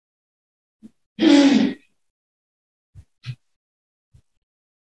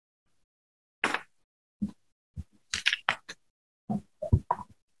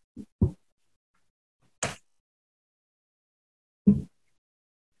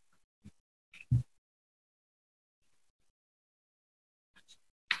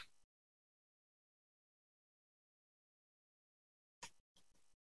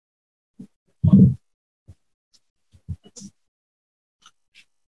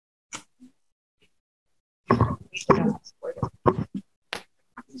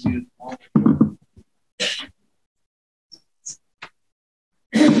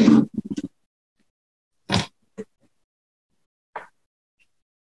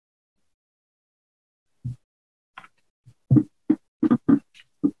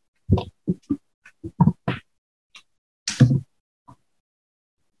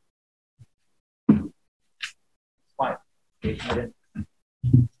 Fine.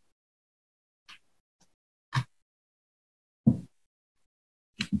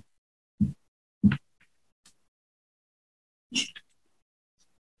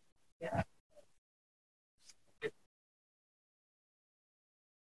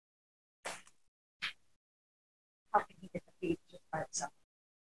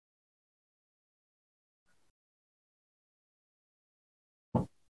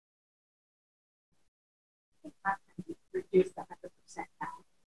 reduce the 100% now.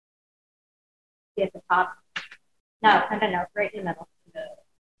 See at the top? No, right in the middle.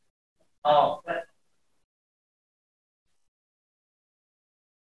 Oh, but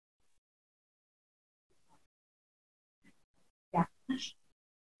yeah.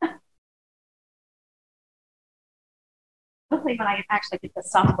 Hopefully when I actually get the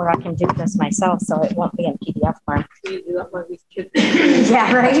software, I can do this myself, so it won't be in PDF form.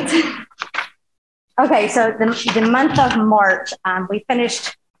 Yeah, right? Okay, so the month of March, we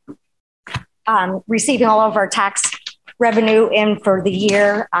finished receiving all of our tax revenue in for the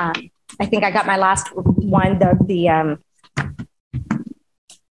year. I think I got my last one, the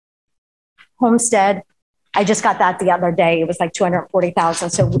homestead. I just got that the other day. It was like 240,000.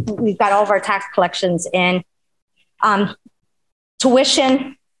 So we've got all of our tax collections in.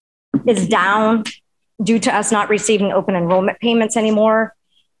 Tuition is down due to us not receiving open enrollment payments anymore.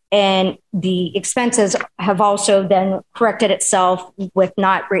 And the expenses have also then corrected itself with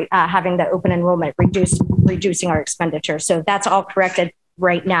not having the open enrollment reducing our expenditure. So that's all corrected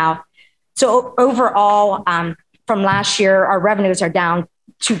right now. So overall, from last year, our revenues are down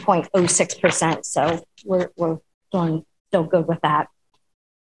 2.06%. So we're doing still good with that.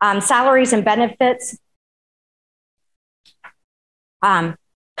 Salaries and benefits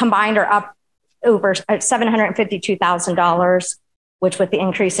combined are up over $752,000, which with the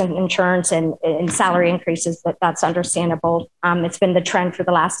increase in insurance and salary increases, that's understandable. It's been the trend for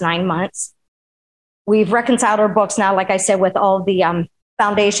the last 9 months. We've reconciled our books now, like I said, with all the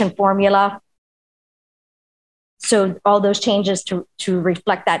foundation formula. So all those changes to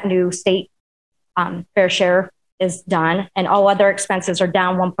reflect that new state fair share is done, and all other expenses are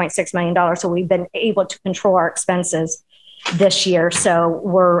down $1.6 million. So we've been able to control our expenses this year. So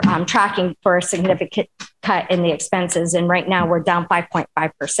we're tracking for a significant cut in the expenses. And right now we're down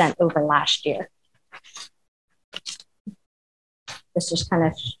 5.5% over last year. This just kind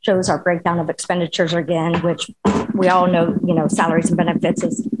of shows our breakdown of expenditures again, which we all know, salaries and benefits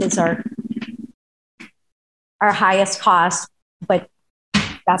is our highest cost, but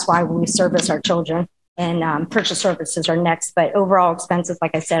that's why we service our children, and purchase services are next. But overall expenses,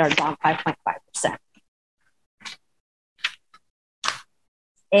 like I said, are down 5.5%.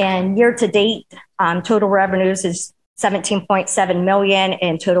 And year to date, total revenues is 17.7 million,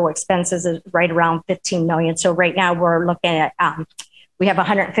 and total expenses is right around 15 million. So right now we're looking at, we have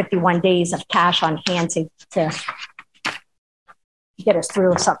 151 days of cash on hand to get us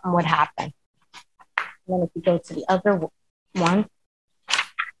through if something would happen. And then if you go to the other one,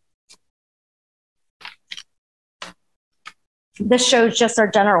 this shows just our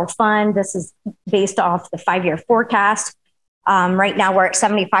general fund. This is based off the 5-year forecast. Right now we're at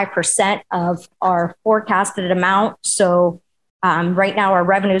 75% of our forecasted amount. So right now our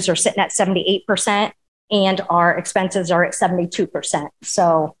revenues are sitting at 78% and our expenses are at 72%.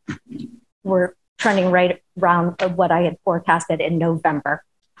 So we're trending right around what I had forecasted in November.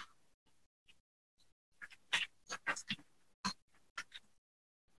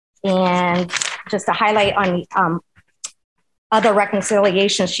 And just to highlight on other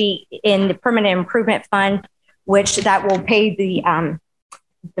reconciliation sheet in the permanent improvement fund, which that will pay the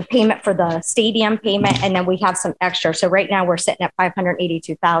payment for the stadium payment. And then we have some extra. So right now we're sitting at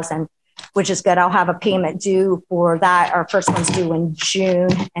 582,000, which is good. I'll have a payment due for that. Our first one's due in June.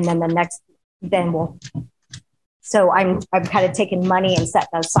 And then the next, so I'm kind of taking money and setting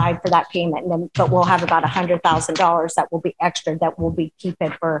aside for that payment. And then, but we'll have about $100,000 that will be extra that will be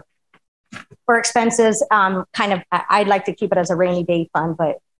keeping for expenses. I'd like to keep it as a rainy day fund,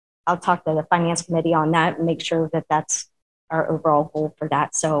 but I'll talk to the finance committee on that and make sure that that's our overall goal for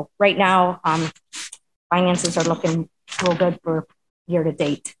that. So right now, finances are looking real good for year to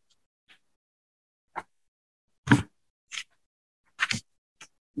date.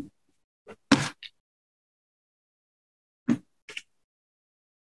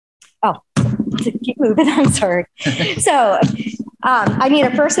 Oh, to keep moving, I'm sorry. So I need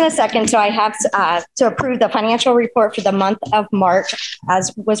a first and a second. So I have to approve the financial report for the month of March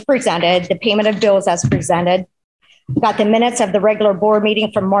as was presented, the payment of bills as presented. Got the minutes of the regular board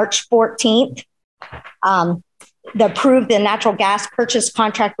meeting from March 14th. Approved the natural gas purchase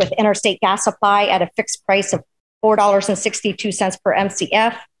contract with Interstate Gas Supply at a fixed price of $4.62 per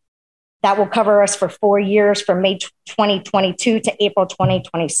MCF. That will cover us for 4 years from May 2022 to April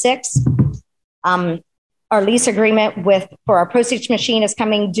 2026. Our lease agreement for our postage machine is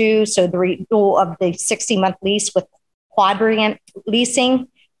coming due. So the renewal of the 60-month lease with Quadrant Leasing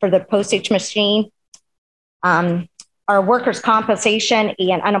for the postage machine. Our workers' compensation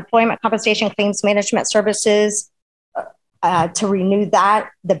and unemployment compensation claims management services to renew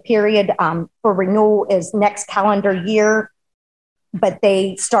that. The period for renewal is next calendar year, but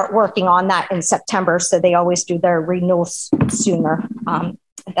they start working on that in September. So they always do their renewals sooner.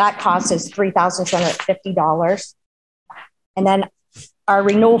 That cost is $3,250. And then our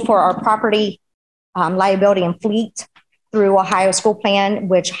renewal for our property liability and fleet through Ohio School Plan,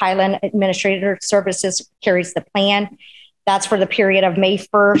 which Highland Administrator Services carries the plan. That's for the period of May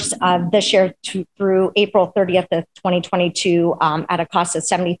 1st of this year through April 30th of 2022 at a cost of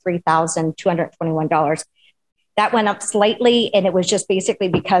 $73,221. That went up slightly, and it was just basically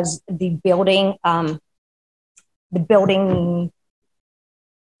because the building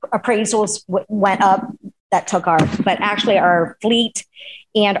appraisals went up. That took but actually our fleet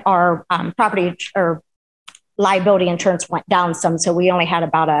and our property or liability insurance went down some. So we only had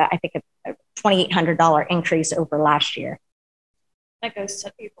about I think a $2,800 increase over last year. That goes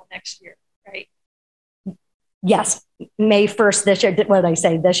to April next year, right? Yes, May 1st this year. What did I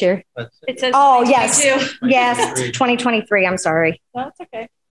say this year? It says oh, yes. 2022. Yes, 2023. I'm sorry. No, that's okay.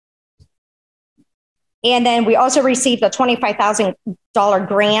 And then we also received a $25,000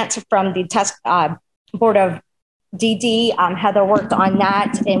 grant from the test board of DD. Heather worked on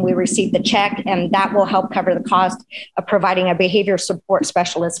that, and we received the check, and that will help cover the cost of providing a behavior support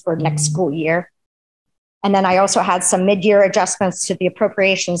specialist for next school year. And then I also had some mid-year adjustments to the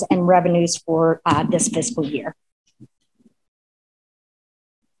appropriations and revenues for this fiscal year.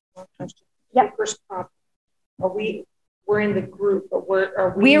 Yep. We're in the group, but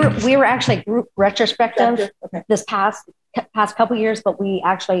we were actually group retrospective okay. This past couple of years, but we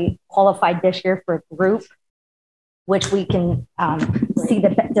actually qualified this year for group, which we can see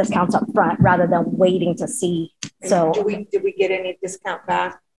the discounts up front rather than waiting to see. So did we get any discount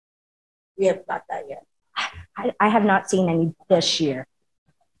back? We haven't got that yet. I have not seen any this year.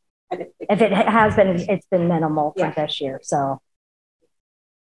 If it has been, it's been minimal for this year. So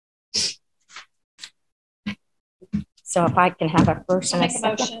if I can have a first and a second.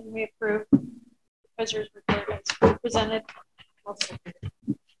 Make a motion, we approve the treasurer's report as presented.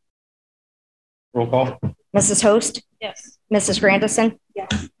 Roll call. Mrs. Host? Yes. Mrs. Grandison?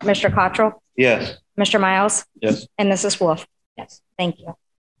 Yes. Mr. Cottrell? Yes. Mr. Miles? Yes. And Mrs. Wolf? Yes. Thank you.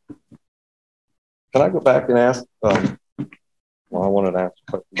 Can I go back and ask? Well, I wanted to ask,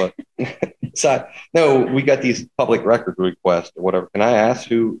 but so, no, we got these public record requests or whatever. Can I ask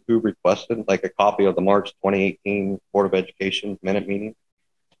who requested like a copy of the March 2018 Board of Education minute meeting?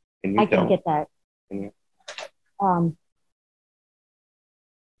 I can get that.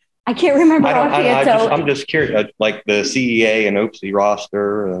 I can't remember. I'm just curious, like the CEA and OPSI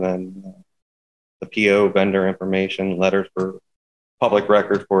roster, and then the PO vendor information letters for public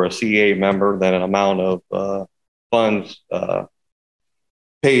record for a CEA member, then an amount of funds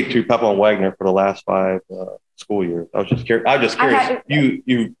paid to Pepper and Wagner for the last 5 school years. I was just curious. I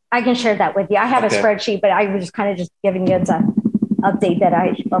can share that with you. I have a spreadsheet, but I was just kind of just giving you the update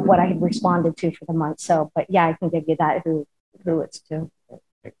of what I had responded to for the month. So, but yeah, I can give you that who it's to.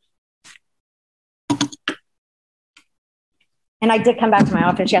 And I did come back to my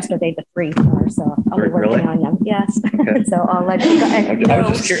office yesterday to 3 more, so I'll be working on them. Yes. Okay. So I'll let you know. I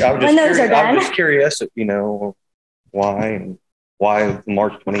was just curious, why the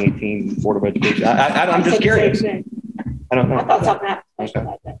March 2018 Board of Education. I'm just curious. I don't know. I thought something happened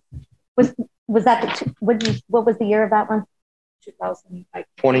like that. Was that what was the year of that one?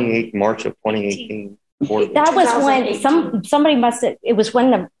 28 March of 2018. That was when somebody must have. It was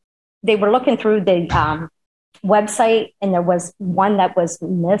when they were looking through the website, and there was one that was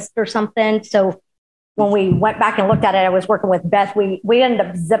missed or something. So when we went back and looked at it, I was working with Beth. We ended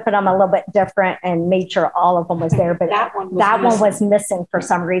up zipping them a little bit different and made sure all of them was there. But that one was missing for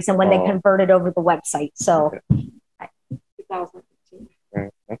some reason when they converted over the website. So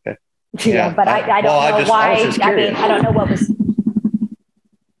 2015. Okay. Yeah, but I don't know why. I mean, I don't know what was.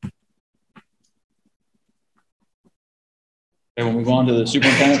 Okay, we'll move on to the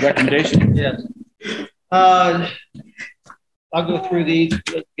superintendent recommendation. Yes. I'll go through these,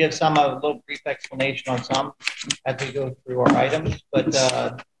 give some a little brief explanation on some as we go through our items. But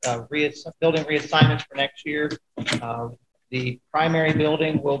building reassignments for next year. The primary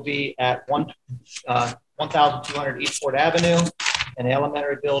building will be at 1,200 East Fort Avenue, and the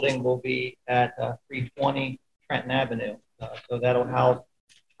elementary building will be at 320 Trenton Avenue. So that'll house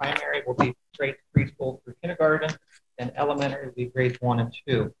primary will be grades preschool through kindergarten, and elementary will be grades 1 and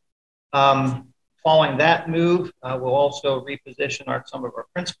 2. Following that move, we'll also reposition some of our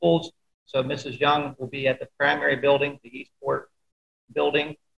principals. So Mrs. Young will be at the primary building, the Eastport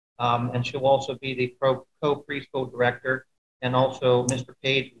building, and she'll also be the co-preschool director. And also Mr.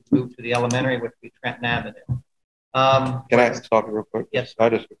 Page will move to the elementary, which will be Trenton Avenue. Can I stop you real quick? Yes.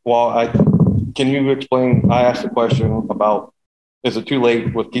 Can you explain? I asked a question about, is it too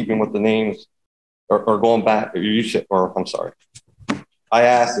late with keeping with the names or going back? I'm sorry. I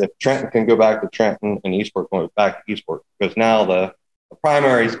asked if Trenton can go back to Trenton and Eastport going back to Eastport, because now the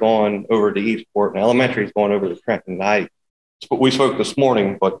primary is going over to Eastport and elementary is going over to Trenton. We spoke this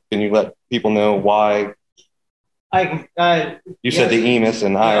morning, but can you let people know why? You said the EMIS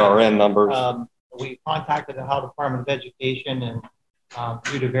and IRN numbers. We contacted the Ohio Department of Education, and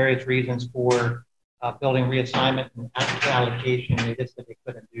due to various reasons for building reassignment and allocation, they just said they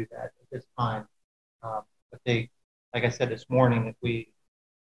couldn't do that at this time. But they, like I said this morning, if we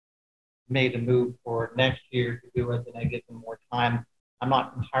made the move for next year to do it, then I get them more time. I'm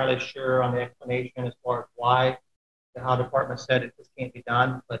not entirely sure on the explanation as far as why the Ohio Department said it just can't be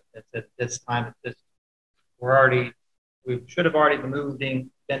done, but it's at this time, we should have already been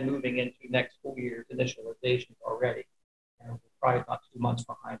moving into next school year's initializations already. And we're probably about 2 months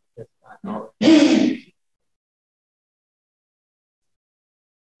behind at this time.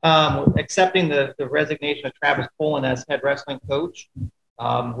 Accepting the resignation of Travis Pullen as head wrestling coach.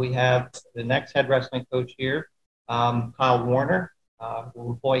 We have the next head wrestling coach here, Kyle Warner.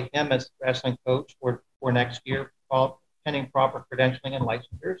 We'll employ him as wrestling coach for next year, pending proper credentialing and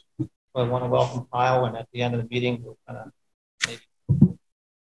licensures. So I want to welcome Kyle, and at the end of the meeting, we'll kind of maybe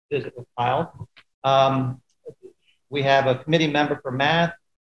visit with Kyle. We have a committee member for math,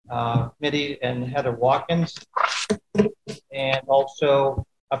 committee, and Heather Watkins, and also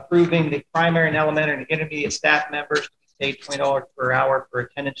approving the primary and elementary and intermediate staff members to be paid $20 per hour for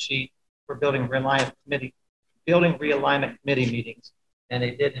attendance sheet for building realignment committee meetings. And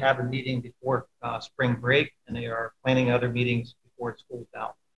they did have a meeting before spring break, and they are planning other meetings before school's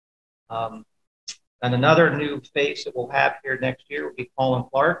out. And another new face that we'll have here next year will be Colin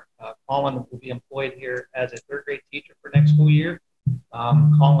Clark. Colin will be employed here as a third grade teacher for next school year.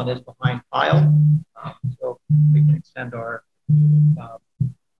 Colin is behind Kyle, so we can extend our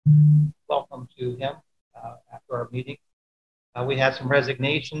welcome to him after our meeting. We have some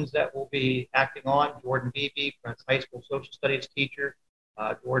resignations that we'll be acting on. Jordan Beebe, high school social studies teacher.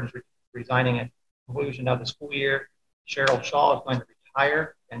 Jordan's resigning at the conclusion of the school year. Cheryl Shaw is going to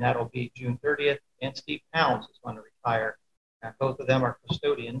retire, and that'll be June 30th. And Steve Pounds is going to retire. And both of them are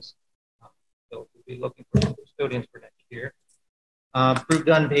custodians. So we'll be looking for custodians for next year. Approved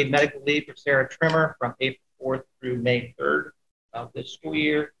unpaid medical leave for Sarah Trimmer from April 4th through May 3rd of this school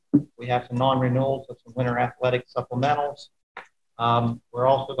year. We have some non-renewals of some winter athletic supplementals. We're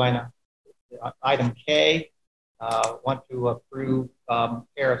also going to, item K, want to approve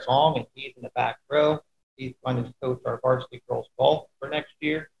Harris Ong, and he's in the back row. He's going to coach our varsity girls golf for next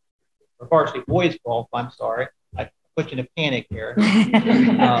year. Or varsity boys golf, I'm sorry. I put you in a panic here.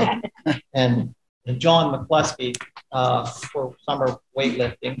 And John McCluskey for summer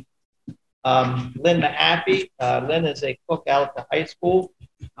weightlifting. Lynn Mahaffey. Lynn is a cook out at the high school.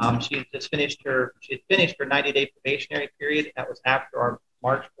 She had finished her 90-day probationary period. That was after our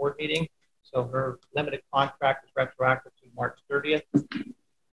March board meeting. So her limited contract is retroactive to March 30th.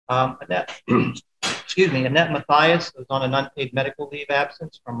 Annette Matthias is on an unpaid medical leave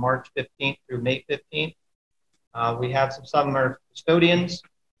absence from March 15th through May 15th. We have some summer custodians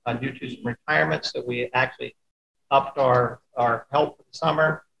due to some retirements, so we actually upped our help for the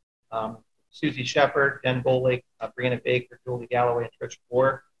summer. Susie Shepard, Jen Bolick, Brianna Baker, Julie Galloway, and Trish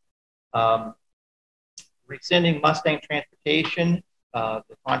Moore. Rescinding Mustang Transportation,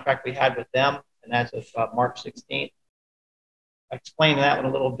 the contract we had with them, and that's of March 16th. I explained that one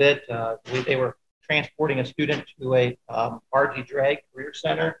a little bit. They were transporting a student to a RG Drag Career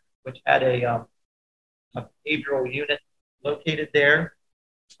Center, which had a behavioral unit located there.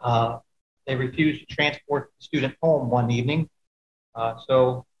 They refused to transport the student home one evening.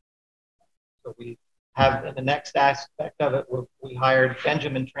 So we have, in the next aspect of it, we hired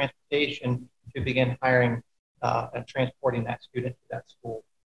Benjamin Transportation to begin hiring and transporting that student to that school,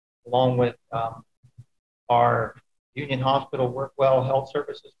 along with our Union Hospital Workwell Health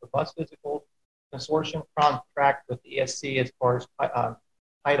Services for bus physical consortium contract with the ESC as far as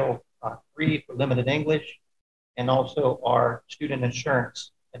Title III for limited English, and also our student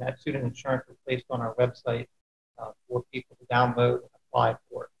insurance. And that student insurance was placed on our website for people to download and apply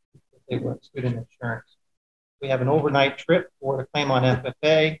for if they want student insurance. We have an overnight trip for the Claymont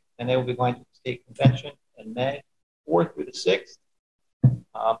FFA, and they will be going to the state convention in May 4th through the 6th.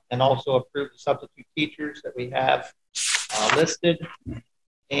 And also approve the substitute teachers that we have listed.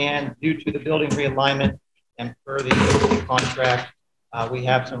 And due to the building realignment and per the contract, we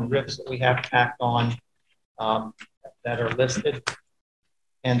have some RIFs that we have tacked on that are listed.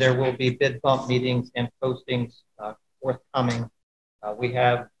 And there will be bid bump meetings and postings forthcoming. We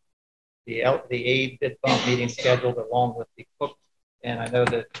have the aid bid bump meeting scheduled along with the cook, and I know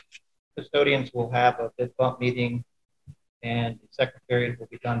that custodians will have a bid bump meeting, and the secretaries will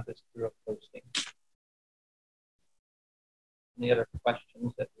be done this through a posting. Any other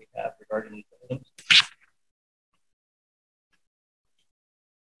questions that we have regarding these items?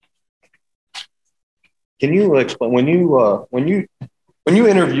 Can you explain when you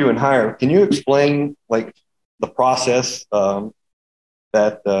interview and hire? Can you explain like the process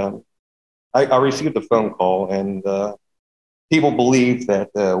that I received a phone call and people believe that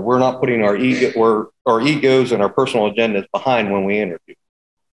we're not putting our egos and our personal agendas behind when we interview.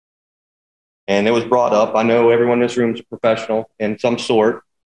 And it was brought up. I know everyone in this room is a professional in some sort,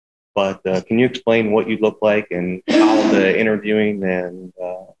 but can you explain what you look like and how the interviewing and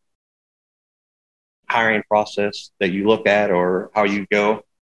hiring process that you look at, or how you go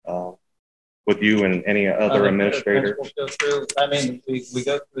with you and any other administrator? Go through, I mean, we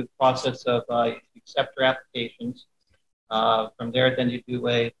go through the process of accept your applications. From there, then you do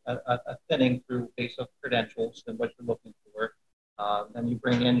a thinning through based on credentials and what you're looking for. Then you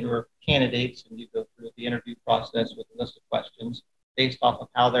bring in your candidates and you go through the interview process with a list of questions based off of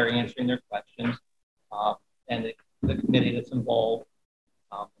how they're answering their questions and the committee that's involved.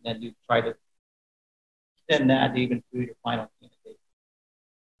 And then you try to thin that even through your final candidate.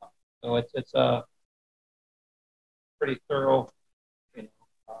 So it's a pretty thorough,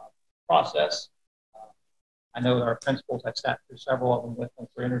 process. I know our principals, I've sat through several of them with them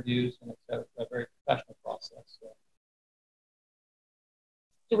for interviews, and it's a very professional process. So.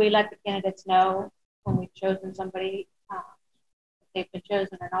 Do we let the candidates know when we've chosen somebody, if they've been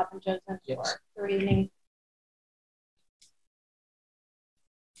chosen or not been chosen, Yes. or evening?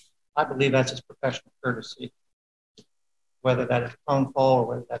 I believe that's just professional courtesy, whether that is a phone call or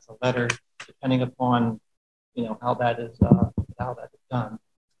whether that's a letter, depending upon, how that is done.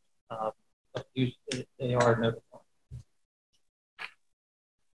 But usually they are notified.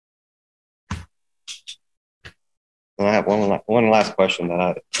 And I have one last question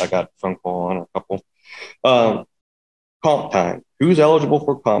that I got a phone call on, a couple. Comp time. Who's eligible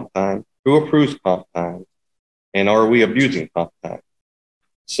for comp time? Who approves comp time? And are we abusing comp time?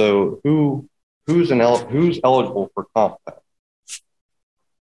 So who's eligible for comp time?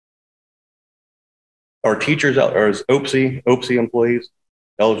 Are teachers or is OPSI employees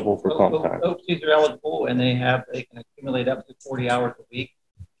eligible for comp time? OPSIs are eligible, and they can accumulate up to 40 hours a week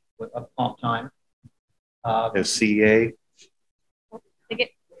of comp time. Is CA? They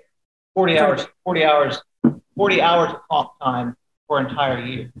get 40 hours of comp time for an entire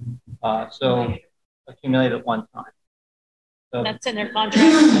year. So accumulate at one time. So that's in their contract.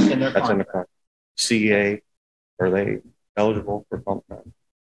 that's in their That's contract. in the contract. CA, are they eligible for comp time?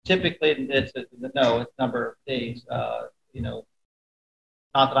 Typically, it's number of days.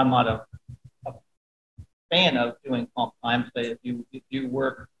 Not that I'm not a fan of doing comp time, but if you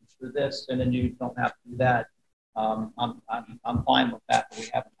work through this and then you don't have to do that, I'm fine with that. But we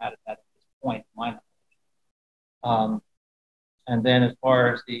haven't had that at this point, in my knowledge. And then as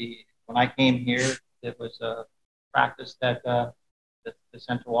far as when I came here, it was a practice that the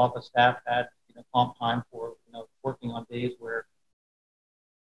central office staff had comp time for working on days where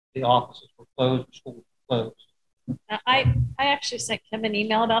the offices were closed, or schools were closed. I actually sent Kim an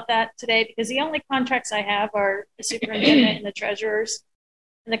email about that today because the only contracts I have are the superintendent and the treasurers.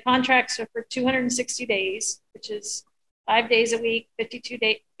 And the contracts are for 260 days, which is 5 days a week,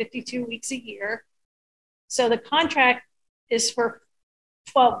 52 weeks a year. So the contract is for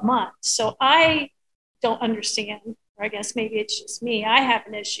 12 months. So I don't understand, or I guess maybe it's just me, I have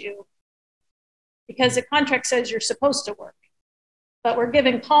an issue because the contract says you're supposed to work, but we're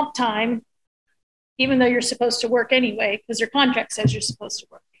given comp time even though you're supposed to work anyway, because your contract says you're supposed to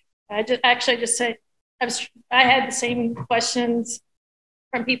work. I just said, I had the same questions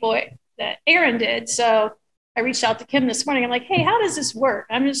from people that Aaron did. So I reached out to Kim this morning. I'm like, hey, how does this work?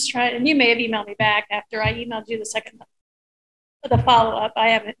 I'm just trying, and you may have emailed me back after I emailed you the follow-up. I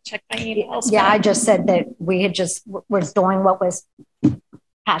haven't checked my emails. Yeah, I just said that we had was doing what was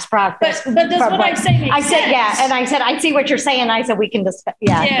past practice. But does what I'm saying make I said, sense? yeah, and I said, I see what you're saying. I said, we can discuss,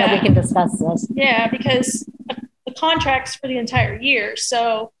 that we can discuss this. Yeah, because the contract's for the entire year.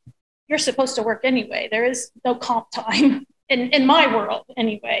 So you're supposed to work anyway. There is no comp time in my world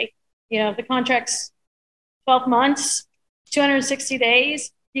anyway. The contract's 12 months, 260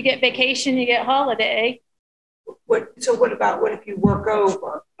 days, you get vacation, you get holiday. What if you work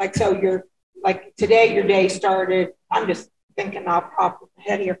over? Like, so you're like today, your day started. I'm just thinking off the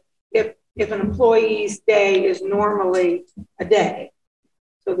head here. If an employee's day is normally a day,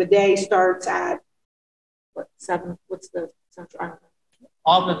 so the day starts at what, 7, what's the central? I don't know.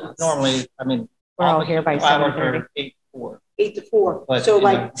 Office is normally, I mean, We're all here by 7:30. 7:30. 8 to 4. 8 to 4. But, so you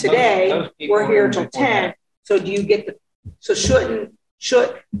like know, today, most people we're are here in till before 10. that. So do you get the, so shouldn't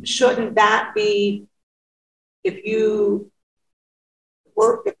that be, if you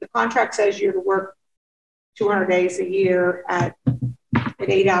work, if the contract says you're to work 200 days a year at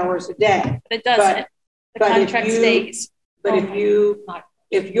 8 hours a day. But it doesn't. The contract stays. But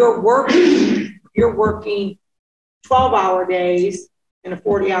if you're working 12-hour days in a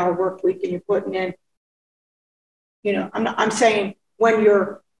 40-hour work week and you're putting in, you know, I'm saying when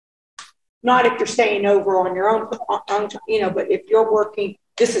you're, not if you're staying over on your own, you know, but if you're working,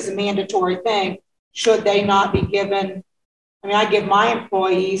 this is a mandatory thing, should they not be given, I mean, I give my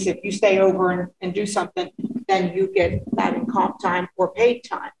employees, if you stay over and do something, then you get that in comp time or paid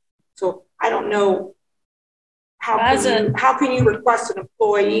time. So I don't know, how can you request an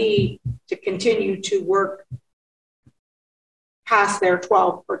employee to continue to work past their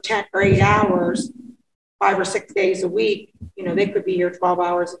 12 or 10 or 8 hours, 5 or 6 days a week? You know, they could be here 12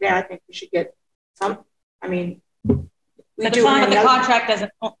 hours a day. I think we should get some, I mean, the contract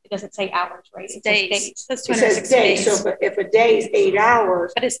doesn't say hours, right? It days. Says days. It says days. So if a day is 8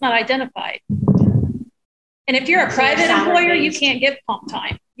 hours. But it's not identified. And if you're a private employer, you can't give comp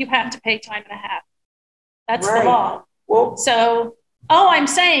time. You have to pay time and a half. That's the law. Well, so all I'm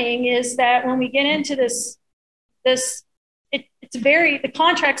saying is that when we get into this, it's very, the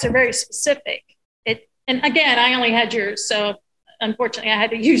contracts are very specific. And again, I only had yours. So unfortunately I had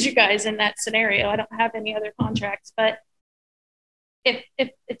to use you guys in that scenario. I don't have any other contracts, but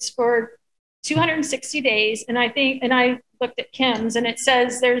if it's for 260 days, and I looked at Kim's and it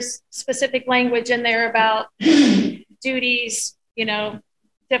says there's specific language in there about duties, you know,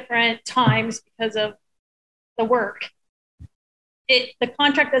 different times because of the work. The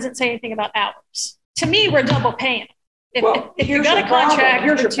contract doesn't say anything about hours. To me, we're double paying. If you got a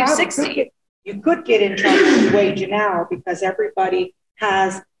contract for 260, you could get in trouble with wage and hour because everybody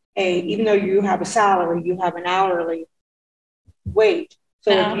has even though you have a salary, you have an hourly wage.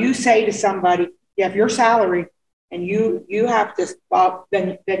 So if you say to somebody, you have your salary and you have to, well,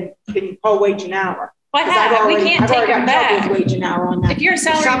 then you call wage and hour. We can't take them back. Wage and hour on that. If you're a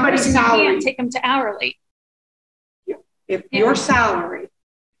salary person, you can't take them to hourly. If your salary,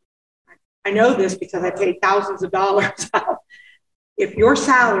 I know this because I paid thousands of dollars out. If your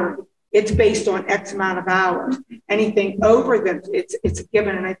salary, it's based on X amount of hours. Anything over them, it's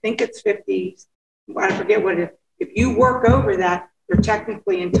given, and I think it's 50. I forget what it is. If you work over that, you're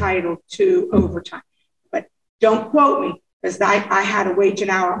technically entitled to overtime. But don't quote me, because I had a wage and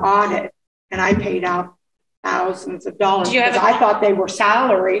hour audit, and I paid out thousands of dollars because I thought they were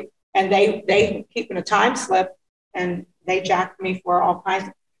salary, and they keeping a time slip, and they jacked me for all kinds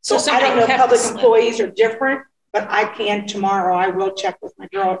of. So I don't know if public employees are different, but I can tomorrow. I will check with my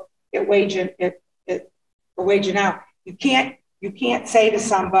girl at wage and hour. You can't say to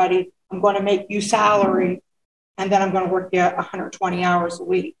somebody, I'm going to make you salary, and then I'm going to work you 120 hours a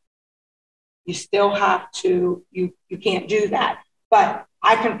week. You still have to. You can't do that. But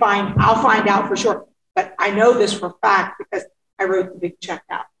I'll find out for sure. But I know this for a fact because I wrote the big check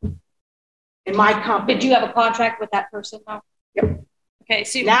out in my company. Did you have a contract with that person though? Yep. Okay,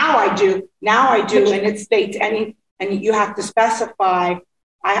 so now I do, and it states and you have to specify.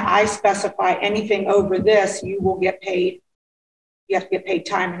 I specify anything over this, you will get paid. You have to get paid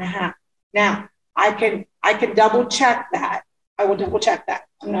time and a half. Now I can double check that. I will double check that.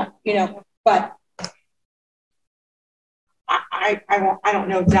 I'm not, but I don't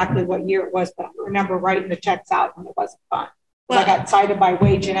know exactly what year it was, but I remember writing the checks out and it wasn't fun. I got cited by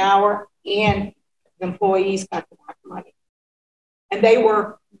wage and hour, and the employees got the back money. And they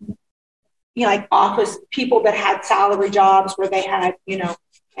were, like office people that had salary jobs where they had,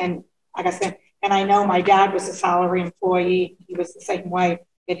 and like I said, and I know my dad was a salary employee. He was the same way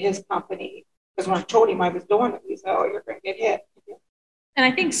at his company. Because when I told him I was doing it, he said, oh, you're going to get hit. And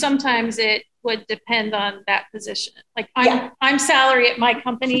I think sometimes it would depend on that position. Like I'm salary at my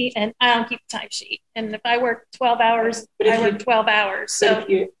company and I don't keep a timesheet. And if I work 12 hours, I work 12 hours. So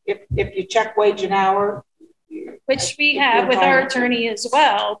if you check wage and hour, which we have with our attorney as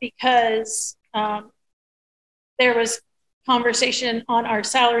well, because there was conversation on our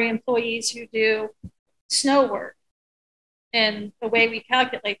salary employees who do snow work and the way we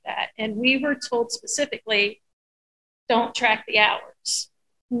calculate that. And we were told specifically, don't track the hours.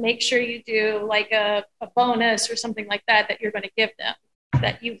 Make sure you do like a bonus or something like that you're going to give them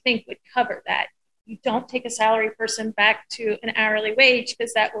that you think would cover that. You don't take a salary person back to an hourly wage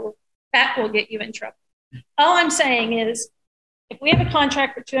because that will get you in trouble. All I'm saying is if we have a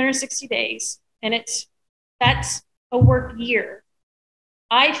contract for 260 days and it's that's a work year.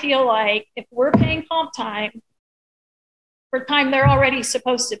 I feel like if we're paying comp time for time they're already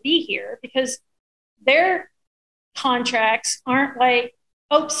supposed to be here, because their contracts aren't like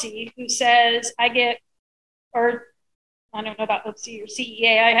OPSI, who says I get, or I don't know about OPSI or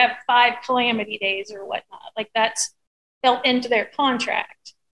CEA, I have 5 calamity days or whatnot. Like that's built into their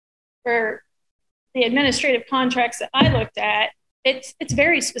contract. For the administrative contracts that I looked at, it's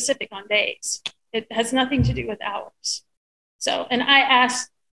very specific on days. It has nothing to do with hours. So, and I asked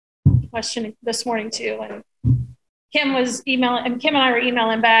a question this morning too, and Kim was emailing, and Kim and I were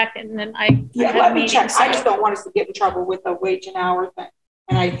emailing back, and then let me check. So I just don't want us to get in trouble with the wage and hour thing.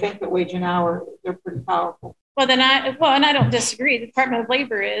 And I think that wage and hour, they're pretty powerful. Well, and I don't disagree. The Department of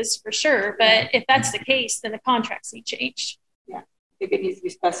Labor is for sure, but if that's the case, then the contracts need changed. Yeah, I think it needs to be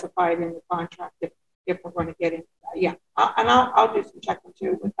specified in the contract if we're going to get into that. Yeah, and I'll do some checking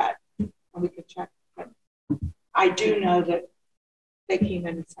too with that, and we can check. But I do know that they came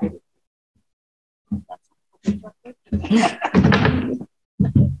in and cited.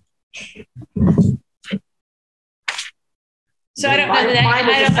 So I don't know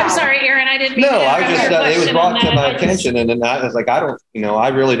that. I'm sorry, Aaron. I didn't. No, I just it was brought to my attention, and then I was like, I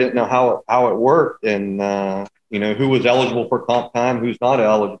really didn't know how it worked, and who was eligible for comp time, who's not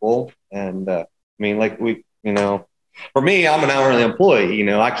eligible, and I mean, like for me, I'm an hourly employee.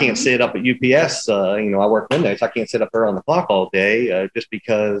 I can't sit up at UPS. I work midnights. I can't sit up there on the clock all day just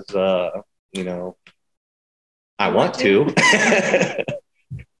because I want to.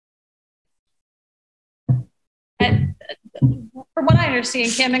 From what I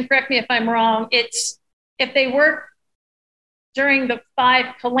understand, Kim, and correct me if I'm wrong, it's if they work during the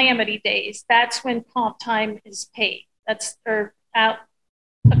 5 calamity days, that's when comp time is paid. That's or out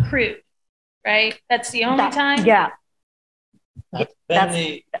accrued, right? That's the only time. Yeah. That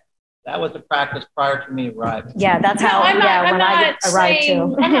was the practice prior to me arriving. Yeah, that's how. I'm when I arrived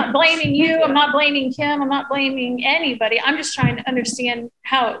too. I'm not blaming you. I'm not blaming Kim. I'm not blaming anybody. I'm just trying to understand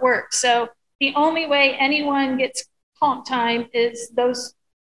how it works. So the only way anyone gets comp time is those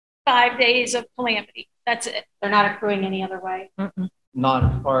 5 days of calamity. That's it. They're not accruing any other way. Not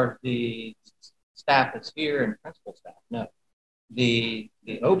as far as the staff that's here and principal staff. No, the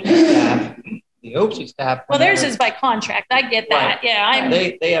OPSI staff. The OPSI staff. Well, theirs is by contract. I get that. Right. Yeah,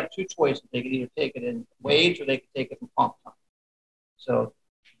 they have 2 choices. They can either take it in wage or they can take it in comp time. So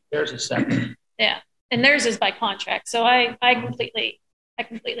theirs is separate. Yeah, and theirs is by contract. So I completely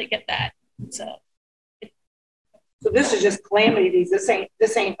get that. So this is just calamity days. This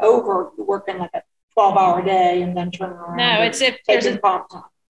ain't over working like a 12-hour day and then turn around. No, it's if there's a comp time.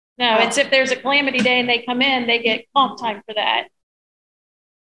 No, it's if there's a calamity day and they come in, they get comp time for that.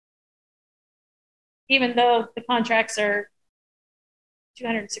 Even though the contracts are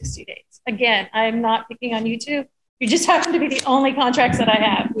 260 days. Again, I'm not picking on you two. You just happen to be the only contracts that I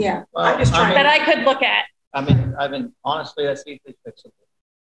have. Yeah, well, I'm just trying that I could look at. Honestly, that's easily fixable.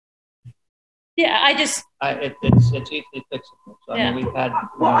 Yeah, it's easily fixable. So yeah. We've had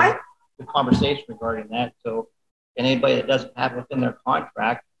the conversation regarding that. So anybody that doesn't have it within their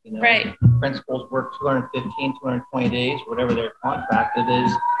contract, right. Principals work 215, 220 days, whatever their contract it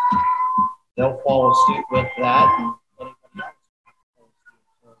is. They'll follow suit with that, and anybody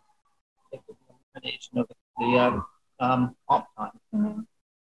else take the elimination of the comp time. Mm-hmm.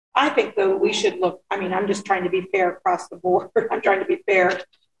 I think though we should look. I'm just trying to be fair across the board. I'm trying to be fair.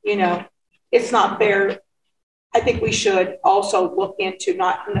 It's not fair. I think we should also look into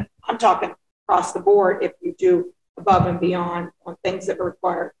I'm talking across the board. If you do above and beyond on things that are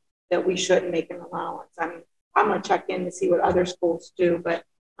required, that we shouldn't make an allowance. I'm going to check in to see what other schools do, but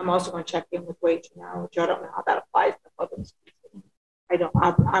I'm also going to check in with wage and hour, which I don't know how that applies to public schools.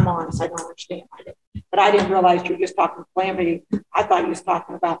 I'm honest, I don't understand. But I didn't realize you were just talking calamity. I thought you was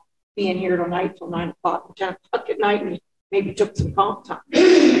talking about being here tonight till 9 o'clock and 10 o'clock at night and maybe took some comp time.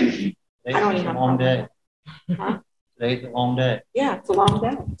 Today's a long day. Huh? Today's a long day. Yeah, it's a long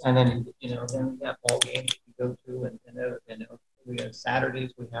day. And then, then we have ball games we go to, and we have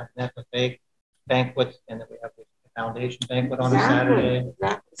Saturdays, we have an FFA banquets, and then we have the foundation banquet on a Saturday.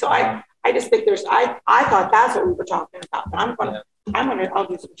 Exactly. So I just think I thought that's what we were talking about, but I'll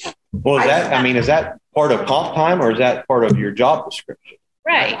do some checking. Well, is that part of comp time or is that part of your job description?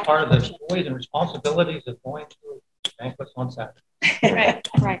 Right. That's part of the joys and responsibilities of going to banquets on Saturday. Right.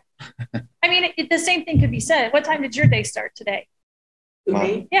 The same thing could be said. What time did your day start today?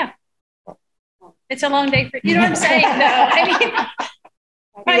 Me? Yeah. It's a long day for you. Know what I'm saying?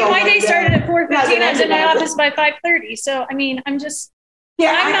 No, my day started at 4:15. I was in my office by 5:30. So I'm just.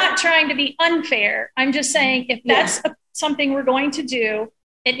 Yeah, I'm not trying to be unfair. I'm just saying if that's something we're going to do,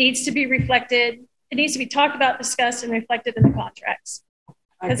 it needs to be reflected it needs to be talked about, discussed, and reflected in the contracts.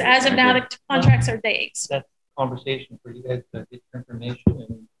 Because as of now, the contracts are days. That's a conversation for you guys to get your information.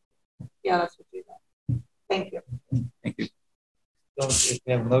 And Yeah, that's what you do. Thank you. Thank you. so if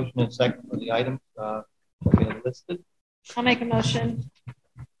we have a motion and a second for the items, we have listed. I'll make a motion.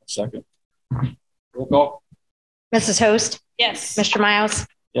 Second. Roll call. Mrs. Host, Yes. Mr. Miles,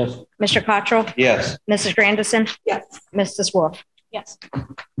 Yes. Mr. Cottrell, Yes. Mrs. Grandison, Yes. Mrs. Wolf. Yes.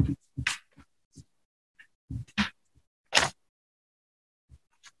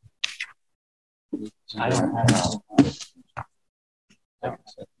 I don't have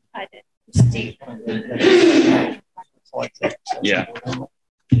I did. Yeah.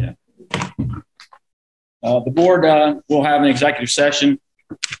 Yeah. The board will have an executive session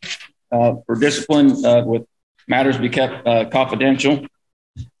for discipline with matters to be kept confidential.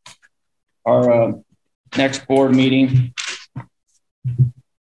 Our next board meeting,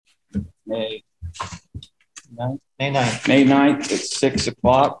 May 9th, May 9th at 6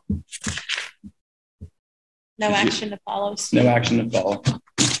 o'clock. No action to follow. No action to follow.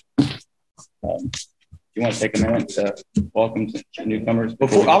 You want to take a minute to welcome newcomers?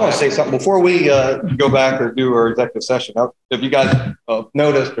 Before, I want to say something before we go back or do our executive session. If you guys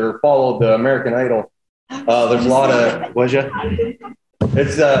noticed or followed the American Idol, there's a lot of, was you?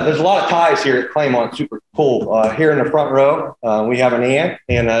 It's there's a lot of ties here at Claymont. Super cool. Here in the front row, we have an aunt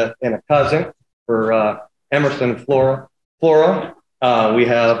and a cousin for Emerson Flora. We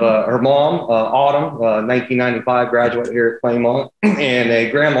have her mom, Autumn, 1995 graduate here at Claymont, and a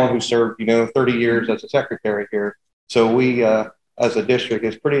grandma who served 30 years as a secretary here. So we, as a district,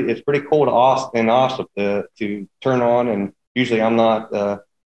 it's pretty cool and awesome to turn on. And usually I'm not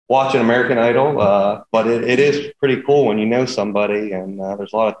watching American Idol, but it is pretty cool when you know somebody, and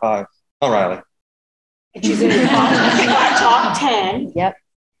there's a lot of ties. Oh, Riley. And she's in the top 10. Yep.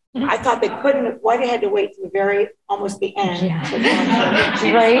 I thought they couldn't, why they had to wait to the very, almost the end.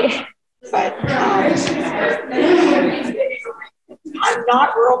 Yeah. Right. But I'm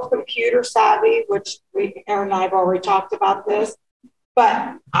not real computer savvy, which Aaron and I have already talked about this,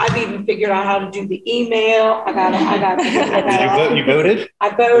 but I've even figured out how to do the email. I got You voted? I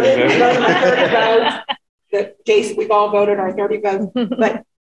voted. I voted my 30 votes. Jason, we've all voted our 30 votes, but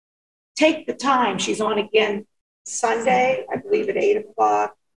take the time. She's on again Sunday, I believe at 8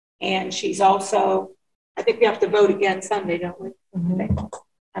 o'clock. And she's also, I think we have to vote again Sunday, don't we? Mm-hmm.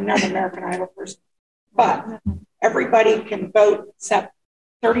 I'm not an American Idol person, but everybody can vote except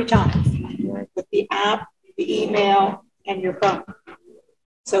 30 times with the app, the email, and your phone.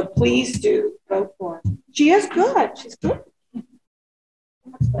 So please do vote for her. She is good. She's good.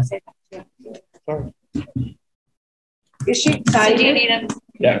 Is she excited? So do you need a,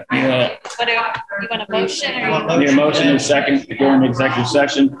 Yeah. you want a motion? Or Need a motion and a second to go into executive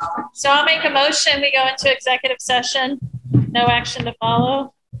session. So I'll make a motion. We go into executive session. No action to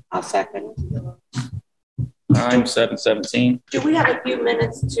follow. I'll second. Time 7:17. Do we have a few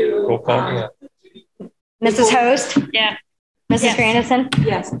minutes to? Roll call. Mrs. Host, Yeah. Mrs. Yes. Grandison,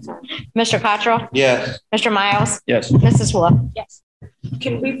 Yes, I'm sorry. Mr. Cottrell, Yes. Mr. Miles, Yes. Mrs. Wolf. Yes.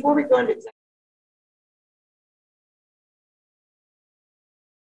 Can we, before we go into executive